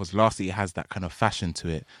culture because lastly, it has that kind of fashion to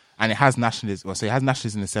it, and it has nationalism. Well, so it has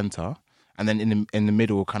nationalism in the center, and then in the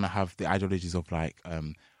middle, kind of have the ideologies of like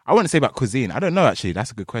I wouldn't say about cuisine. I don't know actually.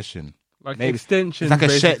 That's a good question. Like Maybe. extension, It's like a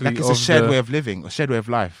shared, basically, like it's a of shared the- way of living, a shared way of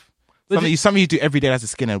life. But Something you do every day as a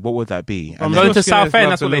skinhead. What would that be? I'm And sure Going to skinheads South End, love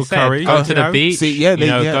that's the what they little said. curry, Going to you the know? beach. See, yeah,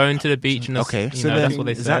 going to the beach. And Okay, so that's then- what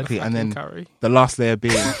they exactly. said. And then Curry. the last layer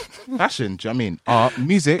being fashion. Do you know what I mean? Art,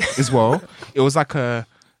 music as well. It was like a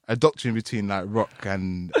doctrine between like rock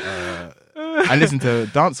and I listen to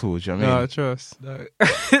dance halls. Do you know what I No, mean? trust.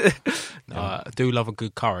 No. I do love a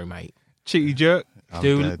good curry, mate. Cheeky jerk. I'm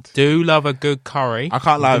Do dead. do love a good curry. I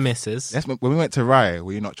can't with lie. the missus. When we went to Rye,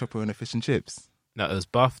 were you not chopping on the fish and chips? No, it was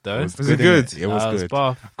buff though. Was it good? innit? It was It was good.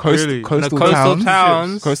 buff. Really? Coastal, No,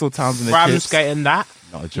 towns, coastal towns, and the chips. Ramsgate that.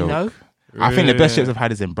 Not a You joke. know, I think the best Yeah. chips I've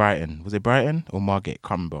had is in Brighton. Was it Brighton or Margate?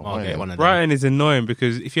 Can't remember. Margate, one of them. Brighton is annoying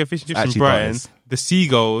because if you have fish and chips Actually, from Brighton, butters. the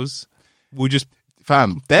seagulls will just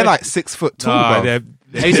Fam, they're like 6 foot tall, Nah, bro. Have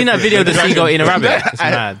you seen that video of the seagull eating a rabbit? It's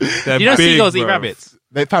mad. they're You know big, seagulls eat bro. rabbits.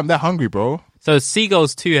 They're hungry, bro. So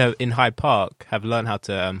seagulls too in Hyde Park have learned how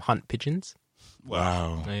to hunt pigeons.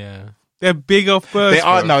 Wow. Yeah. They're big off birds. They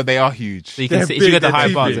are bro. they are huge. So you can They're see, if you go big, to they're Hyde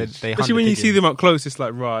too Park, big. they hunt Especially when the you see pigeons. them up close, it's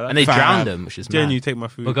like, right. And they Fam. drown them, which is mad. Genuinely take my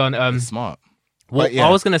food. We're going. It's smart. What But yeah.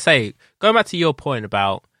 I was going to say, going back to your point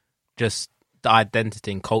about just the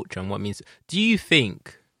identity and culture and what it means. Do you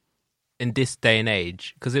think in this day and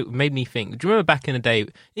age, because it made me think, do you remember back in the day,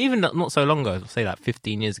 even not so long ago, say like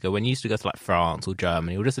 15 years ago, when you used to go to like France or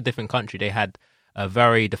Germany or just a different country, they had a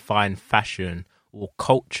very defined fashion or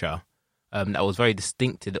culture that was very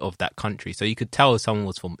distinctive of that country. So you could tell if someone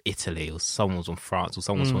was from Italy or someone was from France or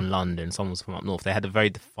someone was from London, someone was from up north. They had a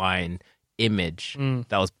very defined image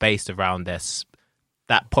that was based around that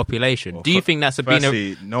that population. Well, Do you think that's been a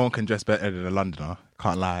Firstly, no one can dress better than a Londoner.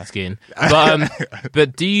 Can't lie. skin?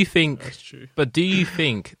 But do you think? That's true. But do you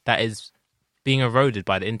think that is being eroded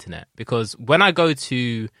by the internet? Because when I go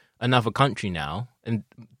to another country now, and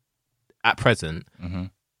at present,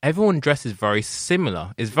 everyone dresses very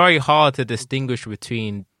similar. It's very hard to distinguish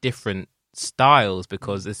between different styles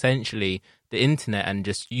because essentially the internet and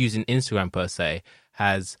just using Instagram per se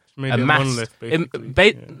has Made a it a mass monolith,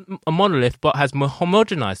 basically. a monolith, but has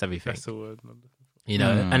homogenized everything. That's the word. You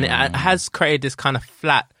know, and it has created this kind of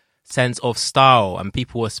flat sense of style, and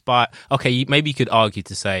people aspire. Okay, maybe you could argue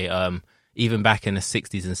to say, even back in the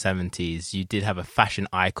 60s and 70s, you did have a fashion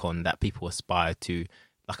icon that people aspired to,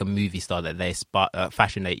 like a movie star that they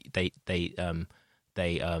fashion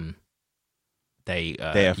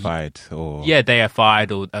Deified or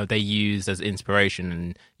deified or they used as inspiration,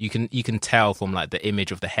 and you can tell from like the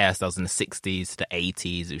image of the hairstyles in the 60s to the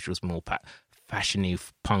 80s, which was more fashiony,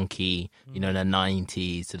 punky, you know, in the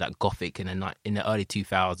 90s to that gothic in the early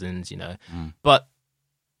 2000s, you know. But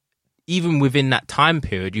even within that time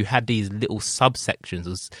period, you had these little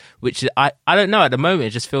subsections, which I don't know, at the moment it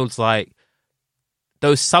just feels like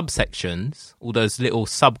those subsections, all those little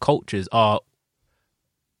subcultures are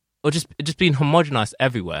just being homogenized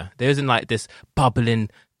everywhere. There isn't like this bubbling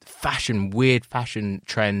weird fashion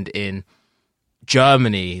trend in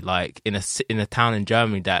Germany, like in a town in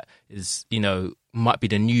Germany that is, you know, might be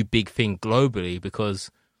the new big thing globally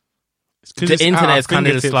because the internet is kind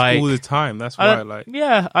of just like all the time. That's why,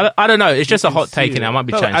 I don't know. It's just a hot take, and I might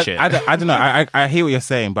be chatting shit. I don't know. I hear what you're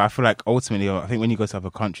saying, but I feel like ultimately, I think when you go to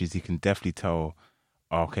other countries, you can definitely tell.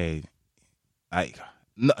 Okay, like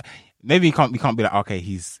no, maybe you can't be like, okay,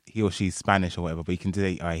 he or she's Spanish or whatever, but you can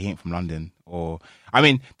say, he ain't from London, or I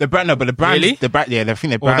mean the brand. No, but the brand, really? the brand, yeah, I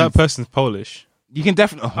think the Well, brand. that person's Polish. You can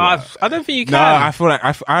definitely. I don't think you can. No, I feel like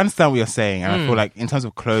I understand what you're saying, and I feel like in terms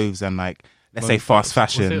of clothes and like let's say fast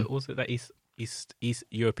fashion. Was it that East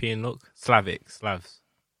European look? Slavs. Have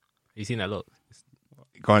you seen that look?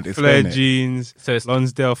 Go on, Flare explain it. jeans, So it's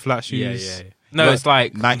Lonsdale flat shoes, yeah. No, it's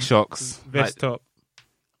like Nike Shocks. vest top.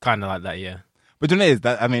 kind of like that. Yeah, But the thing is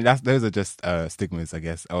that those are just stigmas, I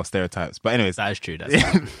guess, or stereotypes. But anyways, that is true.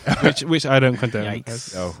 That's which I don't condone.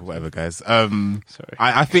 Yikes. oh whatever, guys. Sorry.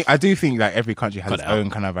 I do think like every country has Cut its it out. own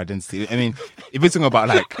kind of identity. I mean, if we're talking about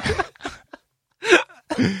like,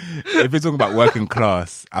 if we're talking about working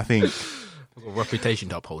class, I think I've got a reputation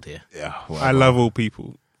to uphold here. yeah. I whatever. love all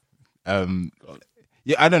people.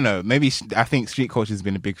 Yeah, I don't know. Maybe I think street culture has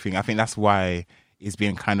been a big thing. I think that's why it's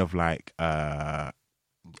been kind of like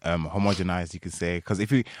homogenized, you could say. Because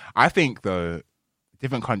I think though,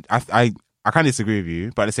 different countries. I kind of disagree with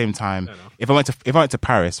you, but at the same time, if I went to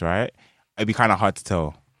Paris, right, it'd be kind of hard to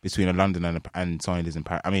tell between a Londoner and someone who lives in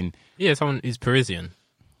Paris. I mean, Yeah, someone who's Parisian.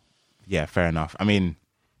 yeah, fair enough. I mean,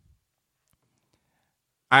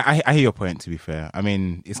 I hear your point. To be fair, I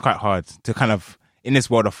mean, it's quite hard to kind of in this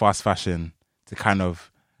world of fast fashion to kind of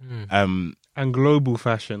And global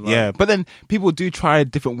fashion. Like, yeah, but then people do try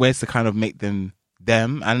different ways to kind of make them,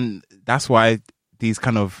 and that's why these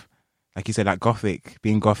kind of, like you said, like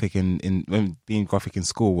being gothic when being gothic in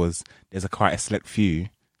school was there's quite a select few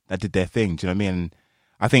that did their thing. Do you know what I mean? And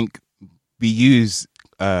I think we use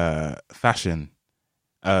fashion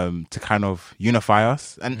to kind of unify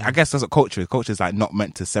us, and I guess that's what culture is. Culture is like not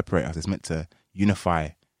meant to separate us; it's meant to unify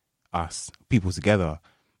us, people together.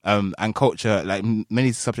 And culture, like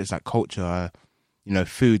many subjects like culture, you know,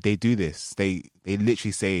 food, they do this. They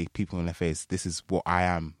literally say people in their face, this is what I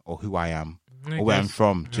am or who I am or where I'm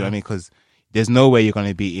from. Do you know what I mean? Because there's no way you're going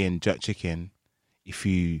to be eating jerk chicken if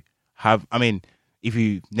you have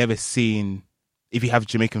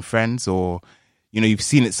Jamaican friends or, you know, you've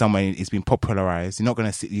seen it somewhere, it's been popularized. You're not going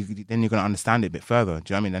to see, then you're going to understand it a bit further.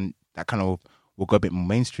 Do you know what I mean? And that kind of will go a bit more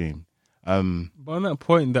mainstream. But on that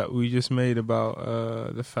point that we just made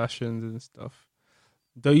about the fashions and stuff,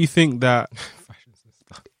 don't you think that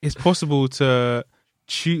it's possible to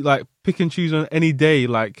choose, like pick and choose on any day?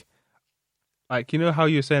 Like you know how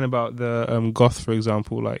you're saying about the goth, for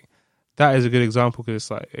example, like that is a good example because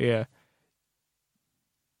it's like, yeah,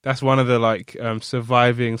 that's one of the like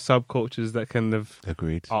surviving subcultures that kind of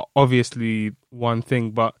Agreed. are obviously one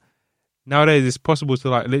thing, but nowadays it's possible to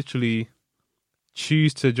like literally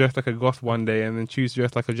choose to dress like a goth one day and then choose to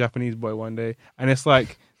dress like a Japanese boy one day, and it's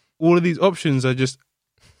like all of these options are just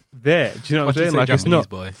there. Do you know what I'm saying? Like Japanese it's not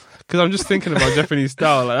boy. because I'm just thinking about Japanese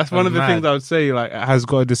style. Like that's one of the things I would say. Like it has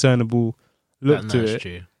got a discernible look to That's it,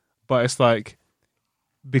 true. but it's like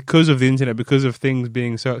because of the internet, because of things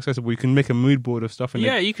being so accessible, you can make a mood board of stuff in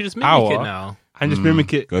Yeah, you could just mimic hour. it now. and just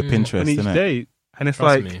mimic it Go Pinterest, on each innit? day. And it's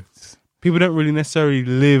Trust like me. people don't really necessarily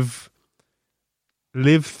live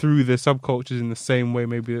live through the subcultures in the same way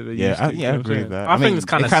maybe that they used to. I You know what I'm agree with saying? that. I think it's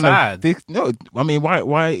kind of sad. No, I mean,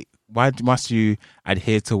 why must you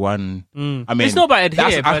adhere to one? Mm. I mean, It's not about adhere,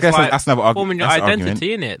 that's- but I it's guess like that's another forming your that's the argument.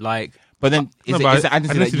 identity in it. Like, But then is No, it but identity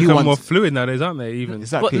identities that you become want? more fluid nowadays, aren't they? Even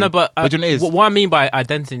Exactly. but you know what it is? what I mean by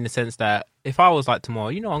identity in the sense that if I was like tomorrow,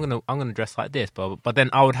 I'm gonna dress like this, but then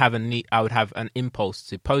I would have an impulse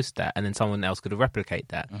to post that, and then someone else could replicate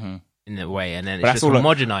that in a way, and then But it's that's just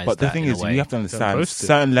all. homogenized. But the that thing in a is, way. you have to understand post it.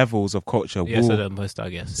 certain levels of culture yeah, so will don't post, I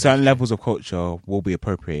guess. certain levels of culture will be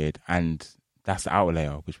appropriated, and that's the outer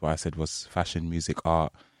layer, which what I said was fashion, music,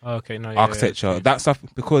 art, Okay, no, architecture, yeah. that stuff,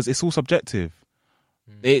 because it's all subjective.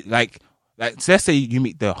 It like so let's say you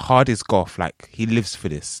meet the hardest goth, like he lives for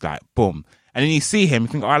this, like boom, and then you see him, you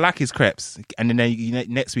think, oh, I like his crepes, and then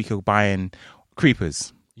next week you're buying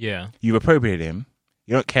creepers. Yeah. You appropriate him.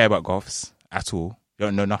 You don't care about goths at all. You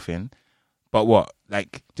don't know nothing. But what,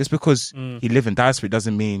 like, just because he lives and dies for it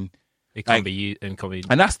doesn't mean, It can't like- be you, and can't be.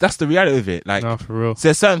 and that's the reality of it. Like, no, for real. so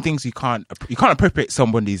there's certain things you can't appropriate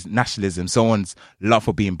somebody's nationalism, someone's love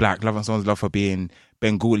for being black, someone's love for being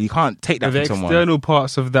Bengali. You can't take that The from someone. external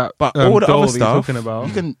parts of that, But all the goal other that you're stuff, talking about,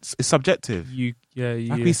 you can. It's subjective.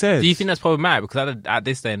 Like we said. Do you think that's problematic? Because at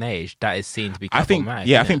this day and age, that is seen to be I think, problematic.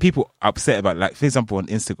 yeah, I isn't think it? people are upset about, like, for example, on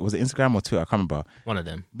Instagram, was it Instagram or Twitter? I can't remember. One of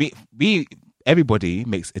them. Everybody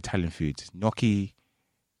makes Italian food, gnocchi,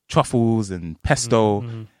 truffles, and pesto.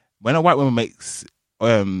 When a white woman makes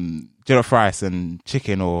jollof rice and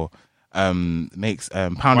chicken, or makes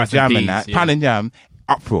pound Rice of jam and and peas, that, yeah. pound and jam,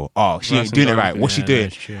 uproar. Oh, she Rice ain't and doing it jam, right. What's she yeah, doing?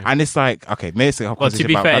 that's true. And it's like, okay, maybe it's a Well, to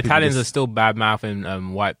be about fair, black people Italians are just- still bad mouthing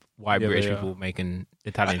white Yeah, British they are. people making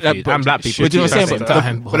Italian Uh, food, but- and black people. But do you know too what I'm at saying? the But, same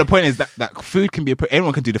time. but the point is that food can be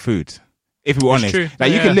anyone can do the food. If we're honest, true. like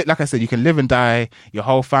you Yeah. can like I said, you can live and die. Your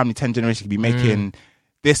whole family, 10 generations, can be making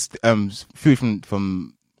this food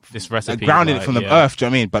from This recipe, grounded like, from the yeah. earth. Do you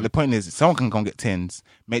know what I mean? But the point is, someone can go and get tins,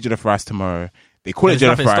 make jollof rice tomorrow. They call it There's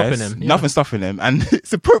jollof nothing stopping rice. them, yeah. Nothing stopping them, and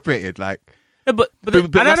it's appropriated. Like, Yeah, but But and I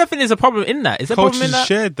that's- don't think there's a problem in that. Is there a problem in Culture's that?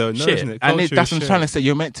 shared though, no, Shit. isn't it? and Culture that's is what I'm trying to shared. say.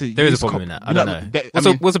 You're meant to. There is a use problem in that. I no, don't know. that- I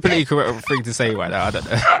mean, What's a politically correct thing to say right now? I don't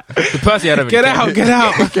know. Personally, I don't Get really out, care. get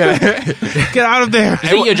out, get out of there.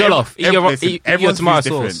 Just eat your jollof. Eat your listen, eat your everyone's tomato food's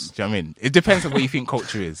different. sauce. Do you know what I mean? It depends on what you think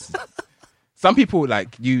culture is. Some people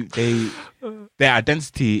like their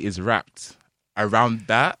identity is wrapped around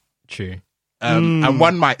that, True. and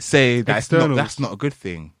one might say Externals. that's not a good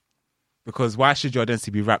thing, because why should your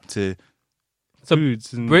identity be wrapped to? So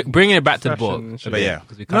Foods and bringing it back to the fashion book. and shit. But yeah.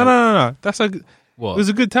 'cause we no, kind of- no. That's a it What? was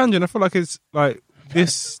a good tangent. I feel like it's like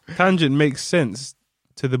this tangent makes sense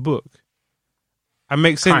to the book and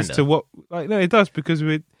makes sense Kinda. to what like no, it does because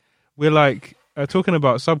we're like talking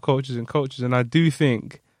about subcultures and cultures, and I do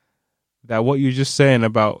think that what you're just saying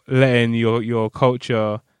about letting your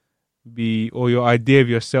culture be or your idea of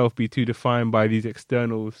yourself be too defined by these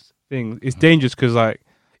external things, it's dangerous because like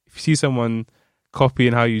if you see someone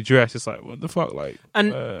copying how you dress, it's like what the fuck, like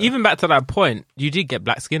And even back to that point, you did get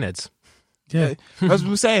black skinheads. yeah. As we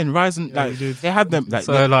were saying, rising Yeah, like you did. they had them. Like,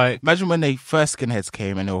 So like, imagine when they first skinheads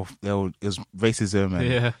came and it was racism and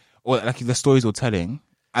yeah, or like the stories were telling,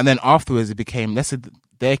 and then afterwards it became, let's say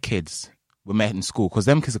their kids were met in school, because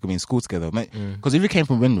them kids are going to be in school together. Because if you came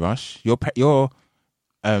from Windrush, they're not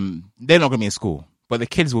going to be in school, but the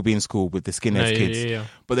kids will be in school with the skinheads kids. yeah.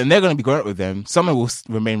 But then they're going to be growing up with them. Someone will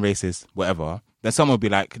remain racist, whatever. Then someone will be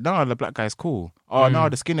like, no, the black guy's cool. Oh, no,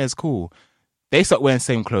 the skinhead's cool. They start wearing the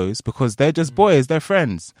same clothes because they're just boys, they're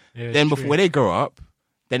friends. Yeah, Then true. before they grow up,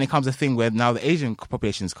 then it comes a thing where now the Asian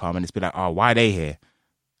populations come and it's be like, oh, why are they here?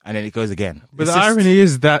 And then it goes again. But It's the just- irony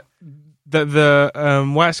is that the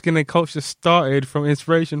white skin culture started from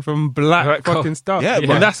inspiration from black Black fucking stuff. Yeah, and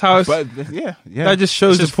but- that's how it's, But yeah. that just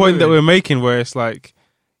shows It's the just point that fluid. we're making, where it's like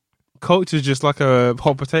culture's just like a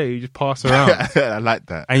hot potato, you just pass around I like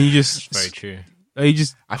that. and you just Very true. you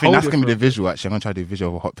just. I think that's hold it gonna be the for- visual. Actually, I'm gonna try to do a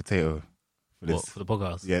visual of a hot potato for this. What, for the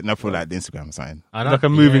podcast? Yeah, not for like the Instagram or something. I know. like a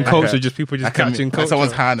moving Yeah. culture, just people just Like, a- catching like culture.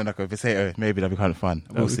 someone's hand and like a potato. Maybe that'd be kind of fun.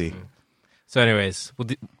 We'll That'd be see. So, anyways,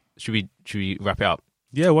 should we wrap it up?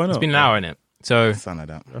 Yeah, why not? It's been an hour, innit? So, Something like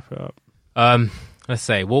that. Wrap it up. let's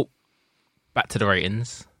say, well, back to the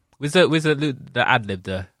ratings. With the ad lib,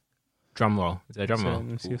 the drum roll. Is there a drum roll?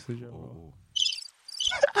 Let's see if the drum roll.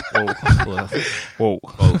 Whoa.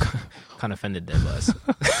 Whoa. Kind of offended there, but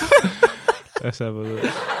Let's have a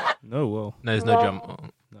look. No, well, no, there's no drum. Oh.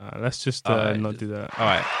 nah, let's just Alright. not do that. All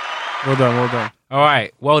right. Well done, well done. All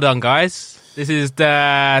right. Well done, guys. This is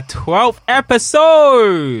the 12th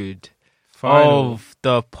episode Final. of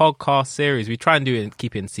the podcast series. We try and do it,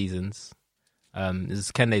 keep it in seasons. This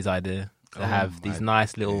is Kende's idea to have these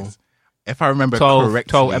nice little if I remember 12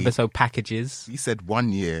 correctly, episode packages. you said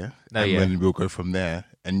 1 year, No, and yeah. then we'll go from there.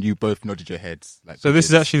 And you both nodded your heads. Like So this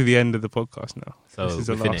is kids. actually the end of the podcast now. So this is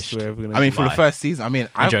the we're last finished. way we're gonna I mean, for the Bye. first season, I mean,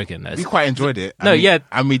 I'm joking. we quite enjoyed it. No, and yeah.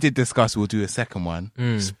 and we did discuss we'll do a second one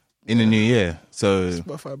Mm. in the new year. So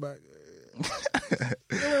Spotify back.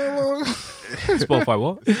 Spotify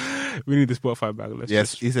what? We need the Spotify bag. Let's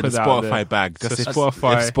yes, just he said put the that out there. Spotify bag. Just So if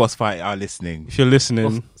Spotify, are listening, if you're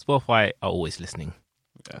listening, Spotify are always listening.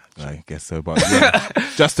 I guess so. But yeah,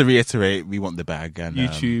 just to reiterate, we want the bag and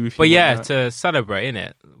YouTube. If But you yeah, want that. to celebrate,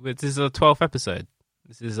 innit? This is our 12th episode.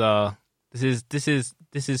 This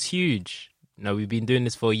is huge. You know, we've been doing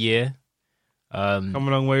this for a year. come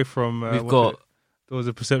a long way from. We've got Doors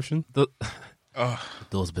of Perception.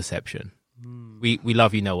 Doors of Perception. Mm. We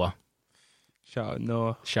love you, Noah. Shout out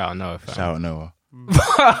Noah Shout out Noah, fam. shout out Noah.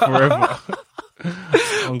 forever.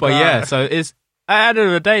 Oh, But God. yeah, so it's at the end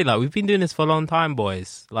of the day, like we've been doing this for a long time,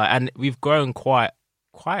 boys. Like, and we've grown quite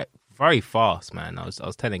very fast, man. I was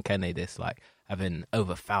telling Kenny this, like having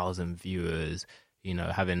over 1,000 viewers. You know,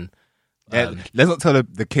 having Yeah, let's not tell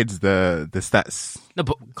the kids the stats. no,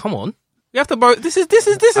 but come on. We have to this is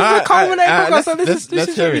the culminating podcast. So this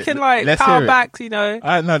let's is hear where we it. can like Let's power hear it. back, you know.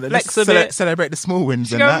 No, Flex let's a bit. celebrate the small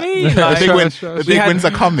wins You and know that. what I mean? Like, The big wins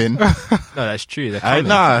are coming. no, that's true. They're coming.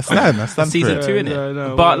 I stand Season for it. 2, innit?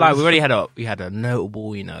 No, But like we already had a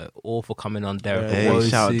notable, you know, author coming on, Derek Hey, Owosu,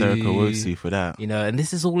 shout out Derek Owosu for that. you know, and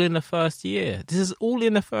this is all in the first year. In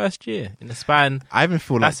the span. I even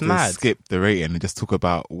feel like That's to mad. skip the rating and just talk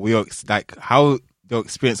about like how your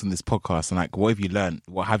experience on this podcast and like what have you learned,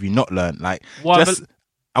 what have you not learned. Like, Well, just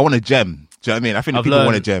I want a gem. Do you know what I mean? I think I've people want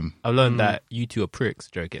a learned- gem. I've learned that you two are pricks.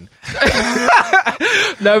 Joking.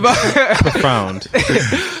 No, but profound.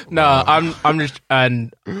 no, I'm just,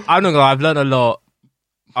 and I'm not gonna lie, I've learned a lot.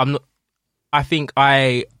 I think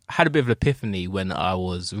I had a bit of an epiphany when I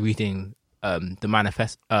was reading the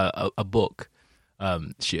manifest a book.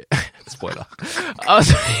 Shit, spoiler. I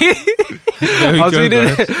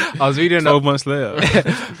was reading 12 months later.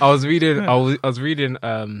 I was reading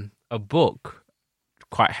a book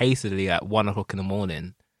quite hastily at 1:00 in the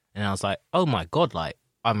morning, and I was like, oh my god, like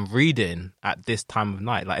I'm reading at this time of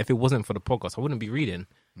night. Like if it wasn't for the podcast, I wouldn't be reading.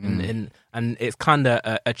 And it's kind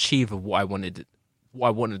of achieved what I wanted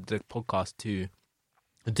the podcast to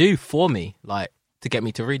do for me, like to get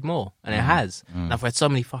me to read more, and it has. And I've read so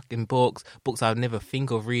many fucking books I'd never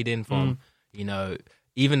think of reading from, you know.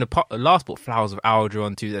 Even the last book, Flowers of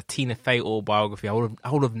Algernon, to the Tina Fey autobiography, I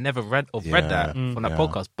would have never read that from that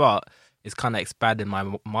podcast. But it's kind of expanded my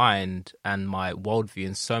mind and my worldview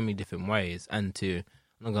in so many different ways. And I'm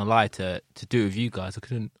not gonna lie, to do it with you guys, I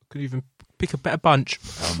couldn't even pick a better bunch.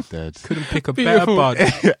 I'm dead. Couldn't pick a better Beautiful.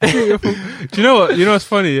 bunch. Do you know what? You know what's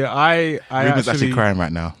funny? I Ruben's actually crying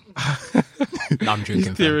right now. I'm He's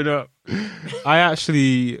drinking. tearing up. I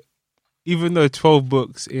actually, even though 12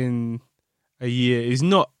 books in a year is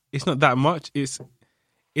it's not that much. It's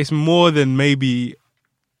more than maybe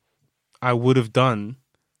I would have done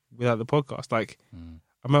without the podcast. Like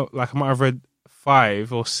I might have read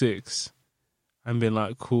 5 or 6 and been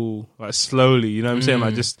like, cool, like slowly. You know what I'm saying?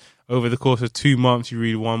 Like just over the course of 2 months, you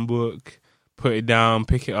read one book, put it down,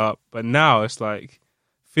 pick it up. But now it's like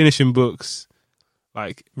finishing books,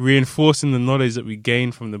 like reinforcing the knowledge that we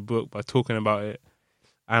gain from the book by talking about it.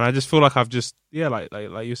 And I just feel like I've just, like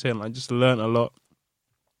you're saying, like just learned a lot.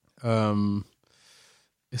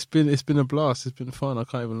 It's been a blast. It's been fun. I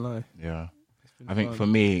can't even lie. Yeah. I think for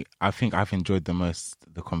me, I think I've enjoyed the most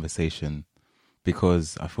the conversation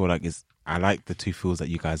because I feel like I like the two fields that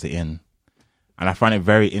you guys are in. And I find it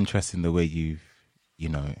very interesting the way you've,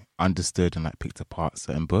 understood and like picked apart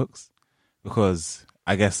certain books. Because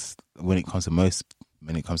I guess when it comes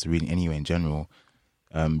to reading anyway in general,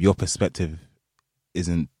 your perspective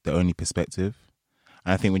isn't the only perspective.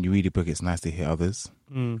 And I think when you read a book, it's nice to hear others.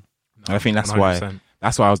 And I think that's 100%.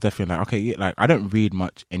 why I was definitely like, okay, yeah, like I don't read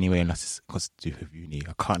much anyway unless it's because to do with uni.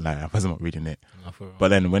 I can't lie, I was not reading it. No, for real. But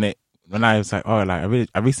then when I was like, oh, like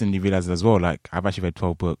I recently realized as well, like I've actually read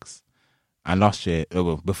 12 books. And last year,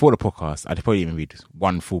 before the podcast, I'd probably even read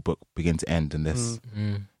one full book, begin to end, and this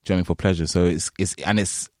journey for pleasure. So it's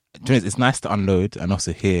nice to unload and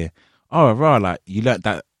also hear, oh, rah, like you learned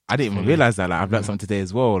that. I didn't even realize that. Like I've learned something today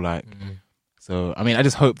as well. Like, so I mean, I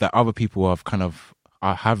just hope that other people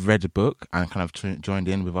have read a book and kind of joined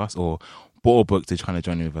in with us, or bought a book to kind of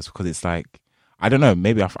join in with us, because it's like, I don't know,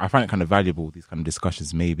 maybe I find it kind of valuable, these kind of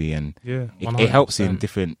discussions, maybe, and it helps you in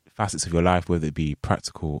different facets of your life, whether it be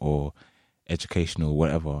practical or educational,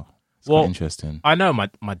 whatever. It's quite interesting. I know my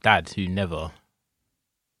dad, who never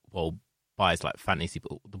buys like fantasy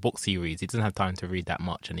the book series. He doesn't have time to read that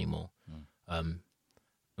much anymore.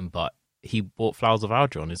 But he bought Flowers of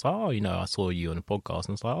Algernon. It's like, oh, you know, I saw you on a podcast,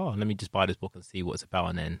 and it's like, oh, let me just buy this book and see what it's about,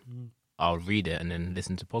 and then I'll read it and then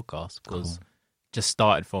listen to podcasts, because just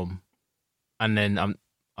started from, and then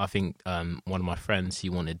I think one of my friends, he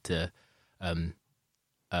wanted to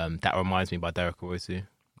That Reminds Me by Derek Orosu.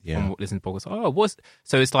 From listening to podcasts. Oh,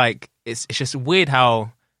 so it's like it's just weird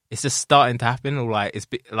how it's just starting to happen, or like it's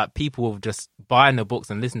like people just buying the books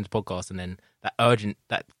and listening to podcasts, and then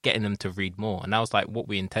that getting them to read more, and that was like what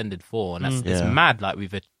we intended for, and that's it's mad. Like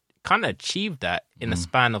we've kind of achieved that in a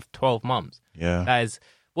span of 12 months. Yeah, that is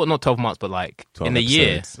not 12 months, but like in a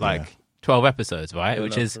year, like 12 episodes, right?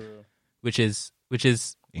 Which is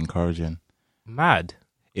encouraging. Mad.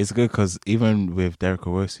 It's good because even with Derek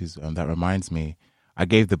Orosu's That Reminds Me, I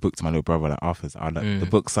gave the book to my little brother, like, Arthur's. I like the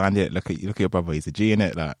book, signed it. Look at your brother. He's a G in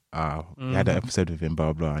it. Like, we had an episode with him,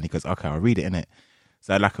 blah, blah, blah. And he goes, okay, I'll read it in it.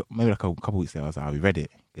 So maybe a couple weeks later, I was like, have you read it?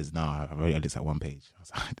 Because no, I've already looked at one page.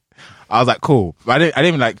 I was like, cool. But I didn't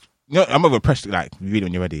even like, you know, I'm over pressure to like read it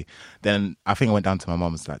when you're ready. Then I think I went down to my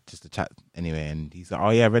mum's like just to chat anyway, and he's like,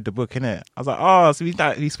 oh yeah, I read the book, innit? I was like, oh, so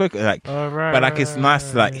he spoke like, but like it's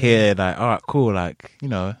nice to like hear like, all right, cool, like, you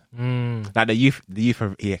know, like the youth,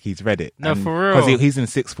 he's read it. No, for real, because he's in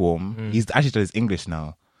sixth form. He's actually does his English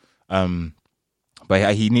now,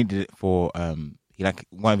 but he needed it for he like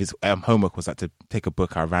one of his homework was like to take a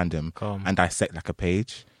book at random and dissect like a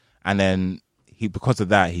page, and then because of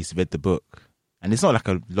that he's read the book. And it's not like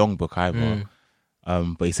a long book either.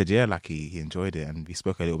 But he said, yeah, like he enjoyed it, and we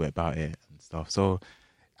spoke a little bit about it and stuff. So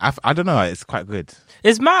I don't know, it's quite good.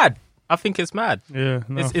 It's mad. I think it's mad. Yeah,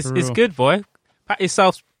 no, it's good, boy. Pat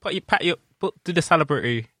yourself. Do the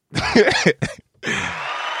celebratory.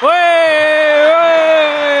 Way!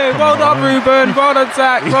 Well done, Ruben. Well done,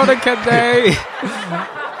 Zach. Well done, Kende.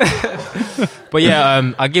 But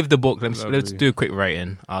yeah, I give the book. Let's do a quick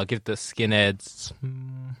rating. I'll give the Skinheads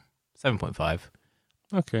 7.5.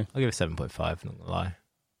 Okay. I'll give it 7.5, not gonna lie.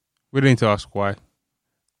 We need to ask why.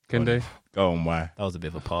 Kende? Go on, why? That was a bit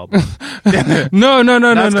of a pub. No.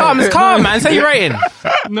 It's calm, man. Say your rating.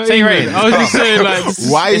 Say your rating. I was just saying, like,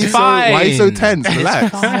 why are you so tense? Relax.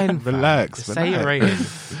 Fine. Relax. Say your rating.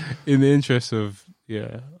 In the interest of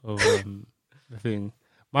the thing.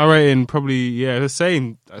 My rating probably, the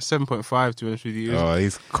same, 7.5 to be honest with you. Oh,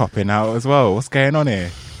 he's copping out as well. What's going on here?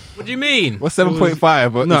 What do you mean? What's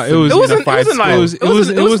 7.5? No, it wasn't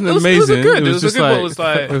amazing. It was good.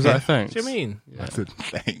 It was like thanks. What do you mean? Yeah.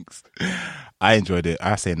 Thanks. I enjoyed it.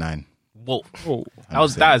 I say 9. Whoa.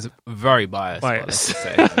 That is very biased.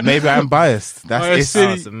 Maybe I'm biased.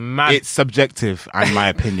 It's subjective and my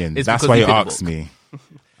opinion. That's why you asked me.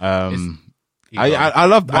 I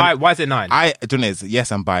love. Why is it 9? I don't know.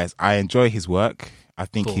 Yes, I'm biased. I enjoy his work. I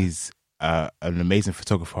think he's an amazing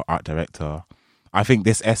photographer, art director. I think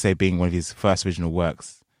this essay, being one of his first original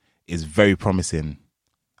works, is very promising.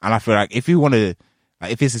 And I feel like if you want to,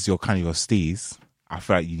 like, if this is your kind of your steez, I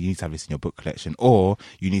feel like you need to have this in your book collection, or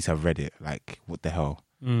you need to have read it. Like, what the hell?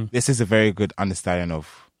 This is a very good understanding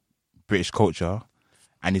of British culture,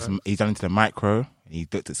 and he's done into the micro. And he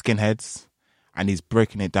looked at skinheads, and he's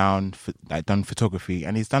breaking it down, done photography,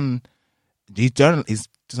 and he's done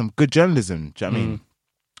some good journalism. Do you know what I mean?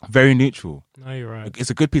 Very neutral. No, you're right. It's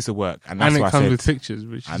a good piece of work, and that's why it comes with pictures,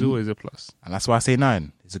 which is always a plus. And that's why I say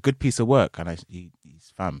 9. It's a good piece of work, and he's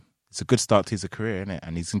fam. It's a good start to his career, isn't it?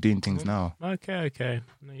 And he's doing things now. Okay.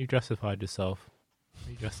 No, you justified yourself.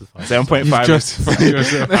 7.5. Justified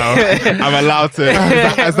yourself. I'm allowed to.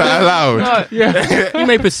 Is that allowed? Yeah. You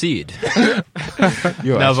may proceed.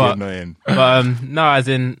 You're actually annoying. But as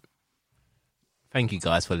in, thank you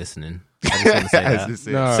guys for listening. I just want to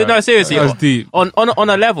say that. No, seriously. That was deep. On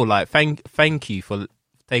a level, like, thank you for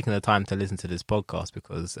taking the time to listen to this podcast,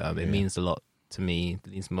 because it means a lot to me.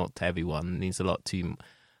 It means a lot to everyone. It means a lot to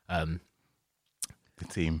the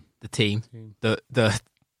team.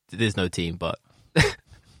 There's no team, but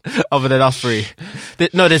other than us three,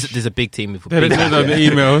 there's a big team. The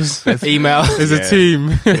emails. There's a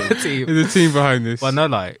team. There's a team behind this. Well, no,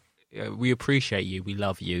 like, we appreciate you. We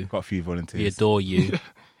love you. Got a few volunteers. We adore you.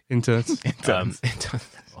 Interns.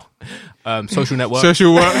 Social network.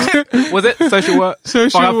 Social work. Was it social work?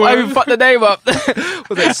 Social work. I even fucked the name up.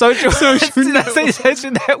 Was it social? Did I say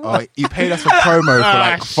social network? Oh, you paid us for promo for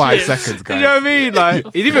like 5 seconds, guys. You know what I mean? Like,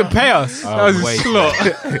 he didn't even pay us. That was a slot.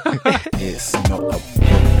 It's not a book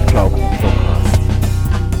club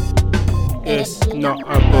podcast. It's not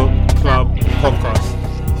a book club podcast.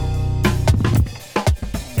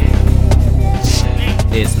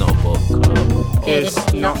 It's not a book club.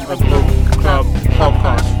 It's not a book club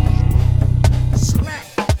podcast.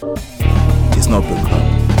 It's not a book club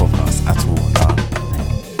podcast at all.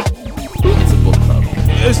 It's a book club.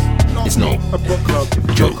 It's a book club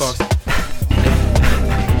podcast.